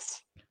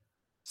latex.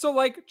 So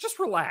like, just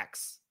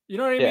relax. You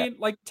know what I mean?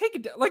 Like, take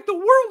it. Like, the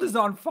world is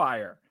on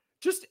fire.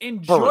 Just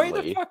enjoy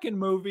the fucking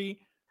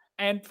movie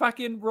and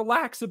fucking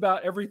relax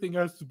about everything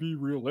has to be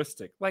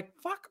realistic. Like,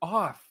 fuck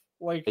off.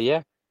 Like,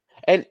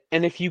 and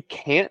if you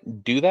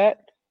can't do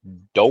that,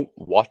 don't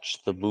watch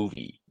the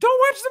movie. Don't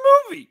watch the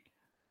movie.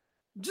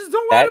 Just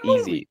don't watch the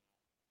movie. Easy.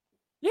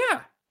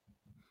 Yeah.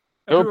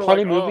 There were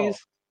plenty of movies.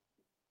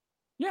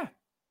 Yeah.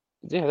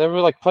 Yeah, there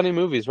were like funny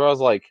movies where I was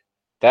like,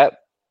 that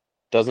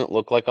doesn't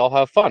look like I'll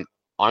have fun.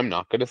 I'm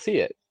not gonna see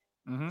it.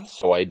 Mm-hmm.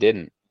 So I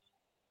didn't.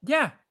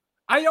 Yeah.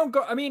 I don't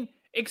go, I mean,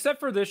 except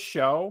for this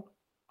show,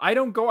 I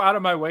don't go out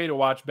of my way to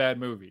watch bad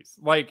movies.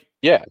 Like,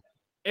 Yeah.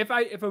 if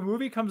a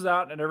movie comes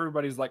out and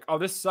everybody's like, "Oh,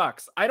 this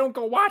sucks," I don't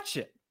go watch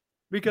it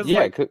because Yeah,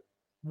 like,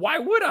 why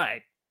would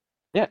I?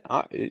 yeah,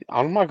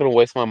 I'm not gonna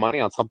waste my money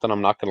on something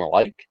I'm not gonna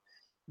like.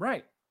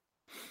 Right.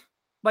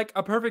 Like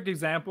a perfect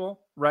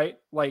example, right?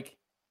 Like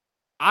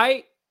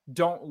I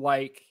don't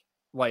like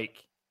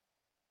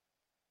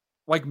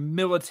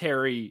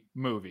military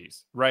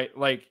movies, right?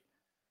 Like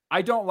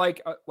I don't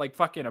like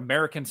fucking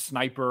American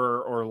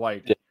Sniper or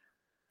like Yeah.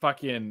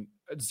 fucking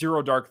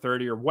Zero Dark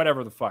 30 or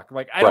whatever the fuck.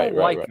 Like I Right, don't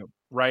right, like them,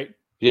 right?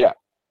 Yeah.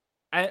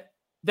 And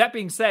that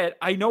being said,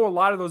 I know a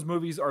lot of those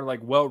movies are like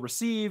well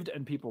received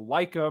and people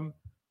like them.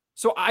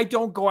 So I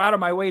don't go out of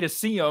my way to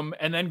see them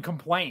and then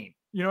complain.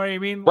 You know what I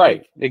mean?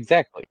 Right.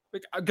 Exactly.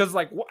 Because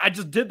I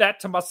just did that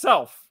to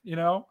myself, you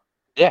know?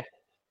 Yeah.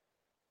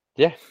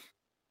 Yeah.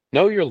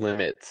 Know your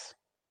limits.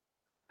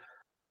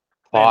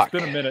 Man, Fuck.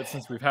 it's been a minute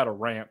since we've had a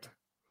rant.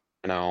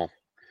 No.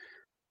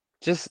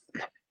 Just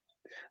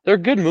they're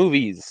good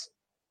movies.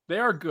 They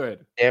are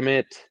good. Damn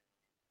it.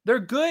 They're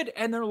good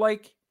and they're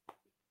like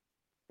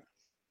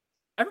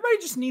everybody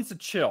just needs to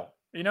chill,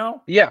 you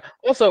know? Yeah.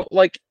 Also,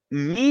 like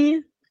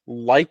me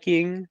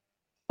liking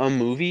a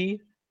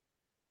movie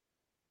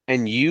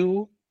and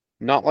you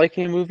not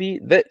liking a movie,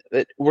 that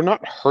we're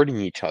not hurting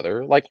each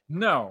other. Like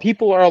No.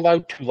 people are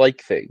allowed to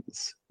like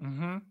things.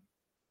 Mm-hmm.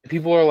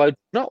 People are allowed to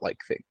not like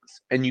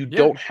things. And you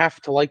don't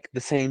have to like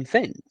the same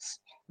things.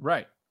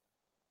 Right.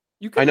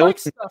 You can I know like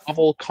it's a stuff.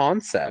 novel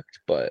concept,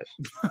 but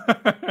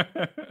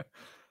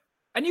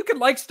and you can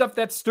like stuff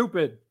that's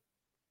stupid.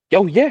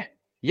 oh yeah.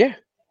 Yeah.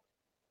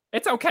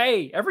 It's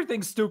okay.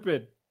 Everything's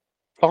stupid.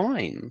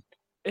 Fine.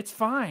 It's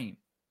fine.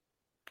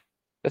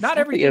 That's Not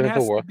the everything end of the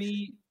has to world.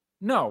 be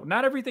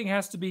not everything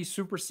has to be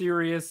super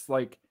serious,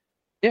 like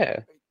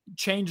Yeah.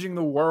 changing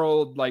the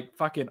world, like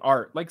fucking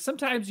art. Like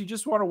sometimes you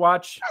just want to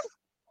watch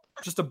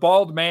just a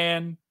bald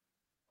man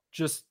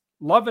just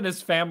loving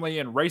his family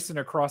and racing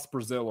across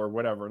Brazil or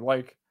whatever.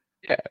 Like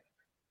Yeah.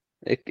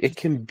 It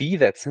can be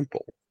that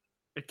simple.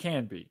 it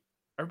can be.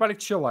 Everybody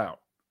chill out.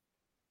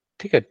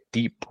 Take a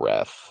deep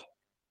breath.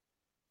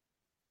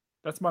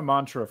 That's my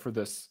mantra for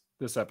this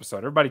episode.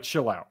 Everybody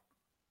chill out.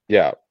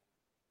 Yeah.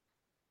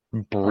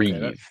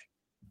 Breathe.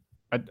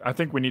 Okay, I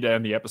think we need to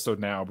end the episode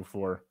now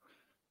before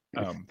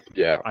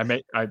Yeah. I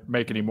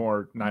make any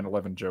more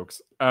 9/11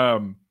 jokes.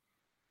 Yeah.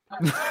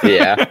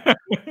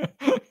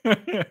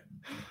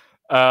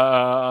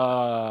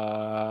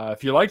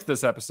 If you liked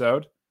this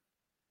episode,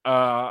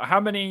 how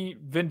many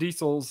Vin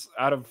Diesels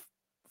out of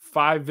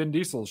 5 Vin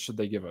Diesels should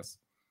they give us?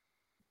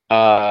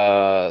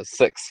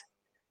 6.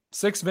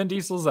 6 Vin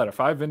Diesels out of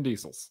 5 Vin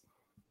Diesels.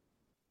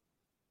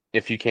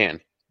 If you can.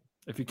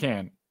 If you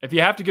can. If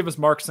you have to give us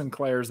Mark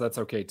Sinclair's, that's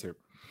okay too.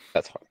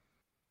 That's fine.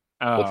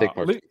 We'll take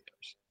Mark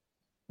Sinclair's.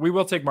 We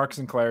will take Mark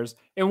Sinclair's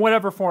in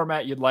whatever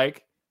format you'd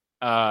like.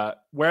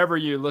 Wherever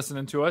you're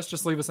listening to us,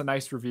 just leave us a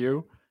nice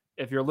review.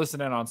 If you're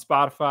listening on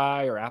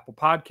Spotify or Apple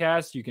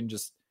Podcasts, you can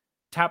just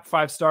tap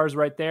 5 stars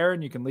right there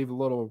and you can leave a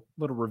little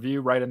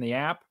review right in the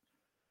app.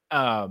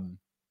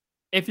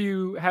 If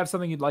you have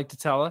something you'd like to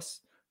tell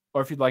us,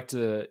 or if you'd like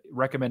to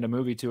recommend a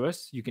movie to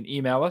us, you can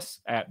email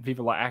us at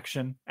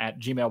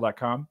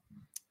vivalaaction@gmail.com.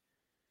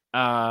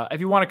 If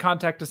you want to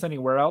contact us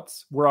anywhere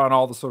else, we're on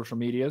all the social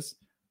medias.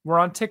 We're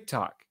on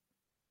TikTok.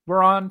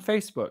 We're on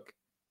Facebook.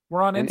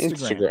 We're on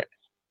Instagram.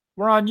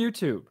 We're on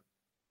YouTube.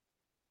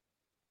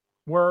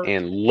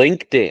 And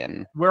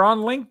LinkedIn. We're on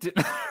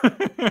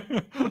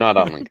LinkedIn. Not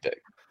on LinkedIn.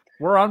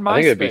 We're on MySpace.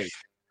 I think it'd be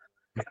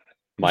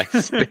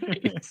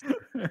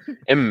MySpace.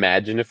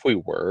 Imagine if we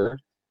were.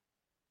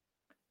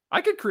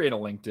 I could create a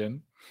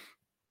LinkedIn.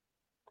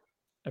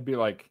 I'd be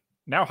like,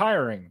 now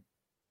hiring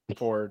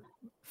for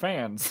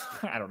fans.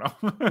 I don't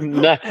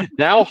know.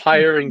 Now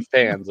hiring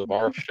fans of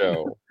our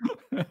show.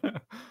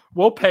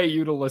 We'll pay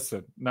you to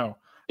listen. No.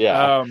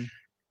 Yeah.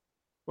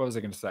 What was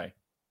I going to say?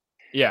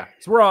 Yeah.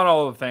 So we're on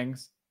all the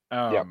things.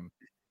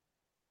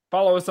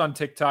 Follow us on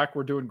TikTok.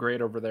 We're doing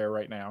great over there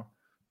right now.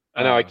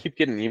 I know. I keep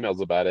getting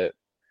emails about it.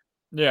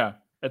 Yeah.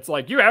 It's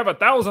like, you have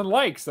 1,000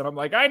 likes. And I'm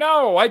like, I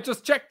know. I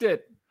just checked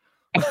it.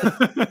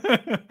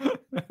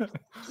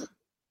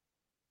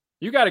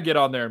 You got to get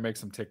on there and make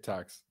some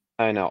TikToks.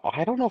 I know.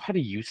 I don't know how to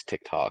use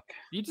TikTok.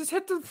 You just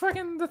hit the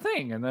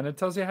thing and then it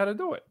tells you how to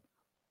do it.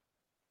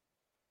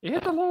 You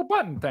hit the little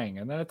button thing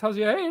and then it tells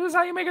you, hey, this is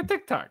how you make a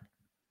TikTok.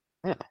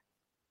 Yeah.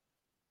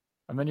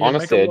 And then you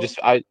honestly,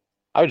 I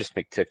would just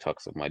make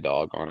TikToks of my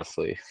dog,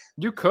 honestly.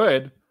 You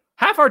could.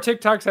 Half our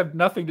TikToks have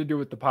nothing to do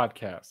with the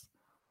podcast.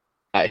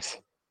 Nice.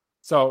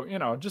 So,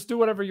 just do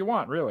whatever you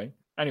want, really.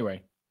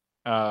 Anyway,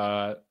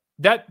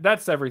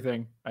 that's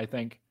everything, I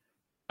think.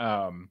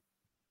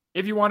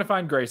 If you want to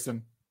find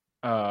Grayson,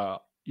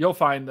 you'll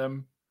find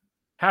them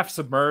half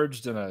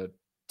submerged in a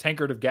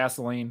tankard of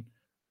gasoline,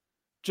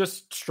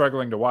 just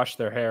struggling to wash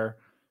their hair.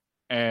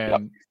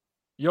 And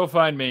you'll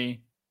find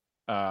me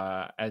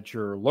at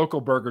your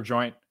local burger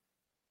joint,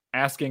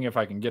 asking if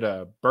I can get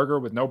a burger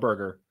with no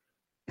burger.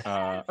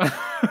 I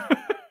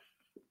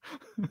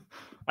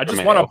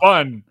just want a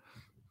bun.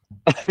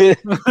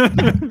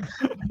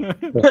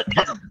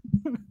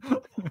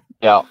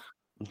 Yeah,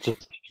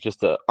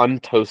 just a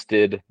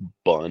untoasted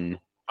bun.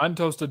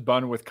 Untoasted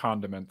bun with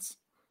condiments.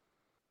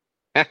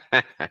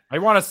 I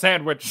want a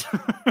sandwich.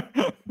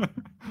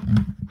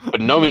 But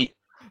no meat.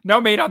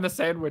 No meat on the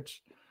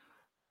sandwich.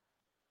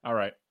 All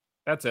right.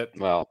 That's it.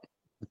 Well,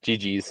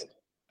 GG's.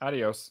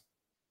 Adios.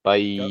 Bye.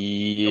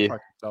 Go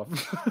fuck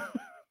yourself.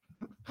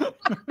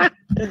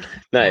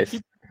 Nice.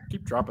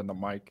 Keep dropping the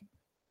mic.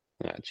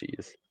 Ah,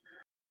 jeez.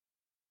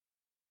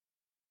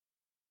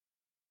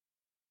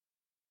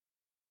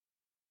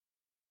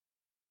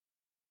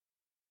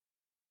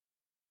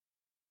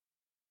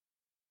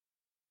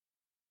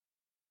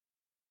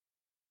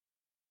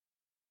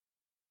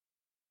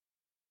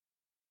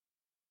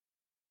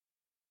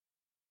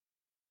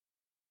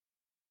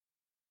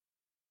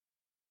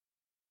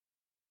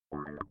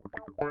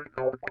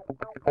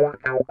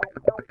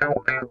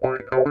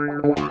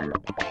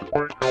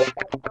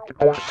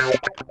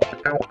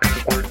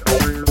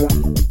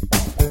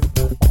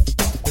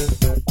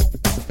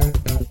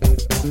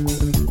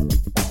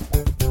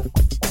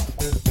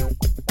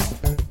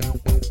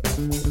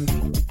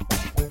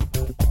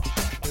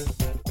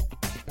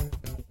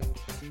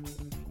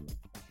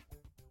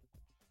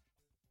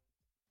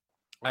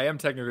 I am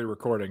technically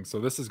recording, so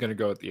this is going to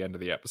go at the end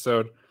of the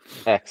episode.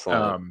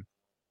 Excellent.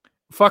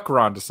 Fuck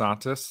Ron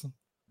DeSantis.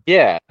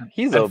 Yeah,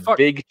 he's And a fuck-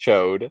 big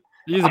chode.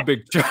 He's a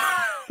big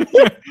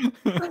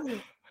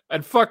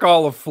and fuck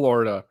all of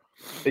Florida.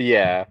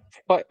 Yeah,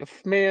 but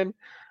man,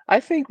 I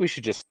think we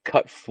should just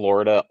cut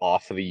Florida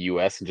off of the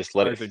U.S. and just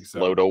let I it think so.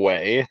 float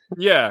away.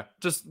 Yeah,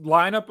 just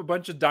line up a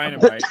bunch of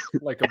dynamite,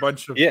 like a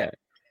bunch of, Yeah,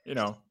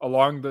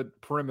 along the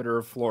perimeter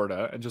of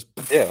Florida, and just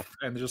Yeah.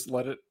 and just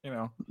let it,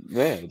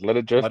 man, let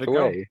it drift Let it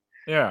go. away.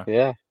 yeah.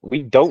 Yeah,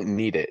 we don't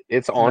need it.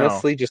 It's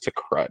honestly just a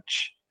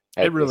crutch.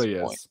 at It really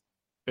this point. is.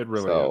 It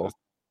really So- is.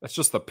 It's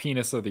just the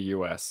penis of the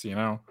U.S.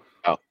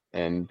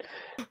 And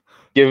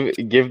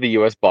give the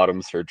U.S.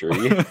 bottom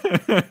surgery.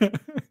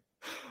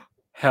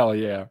 Hell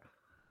yeah.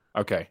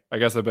 Okay, I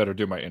guess I better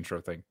do my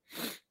intro thing.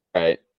 All right.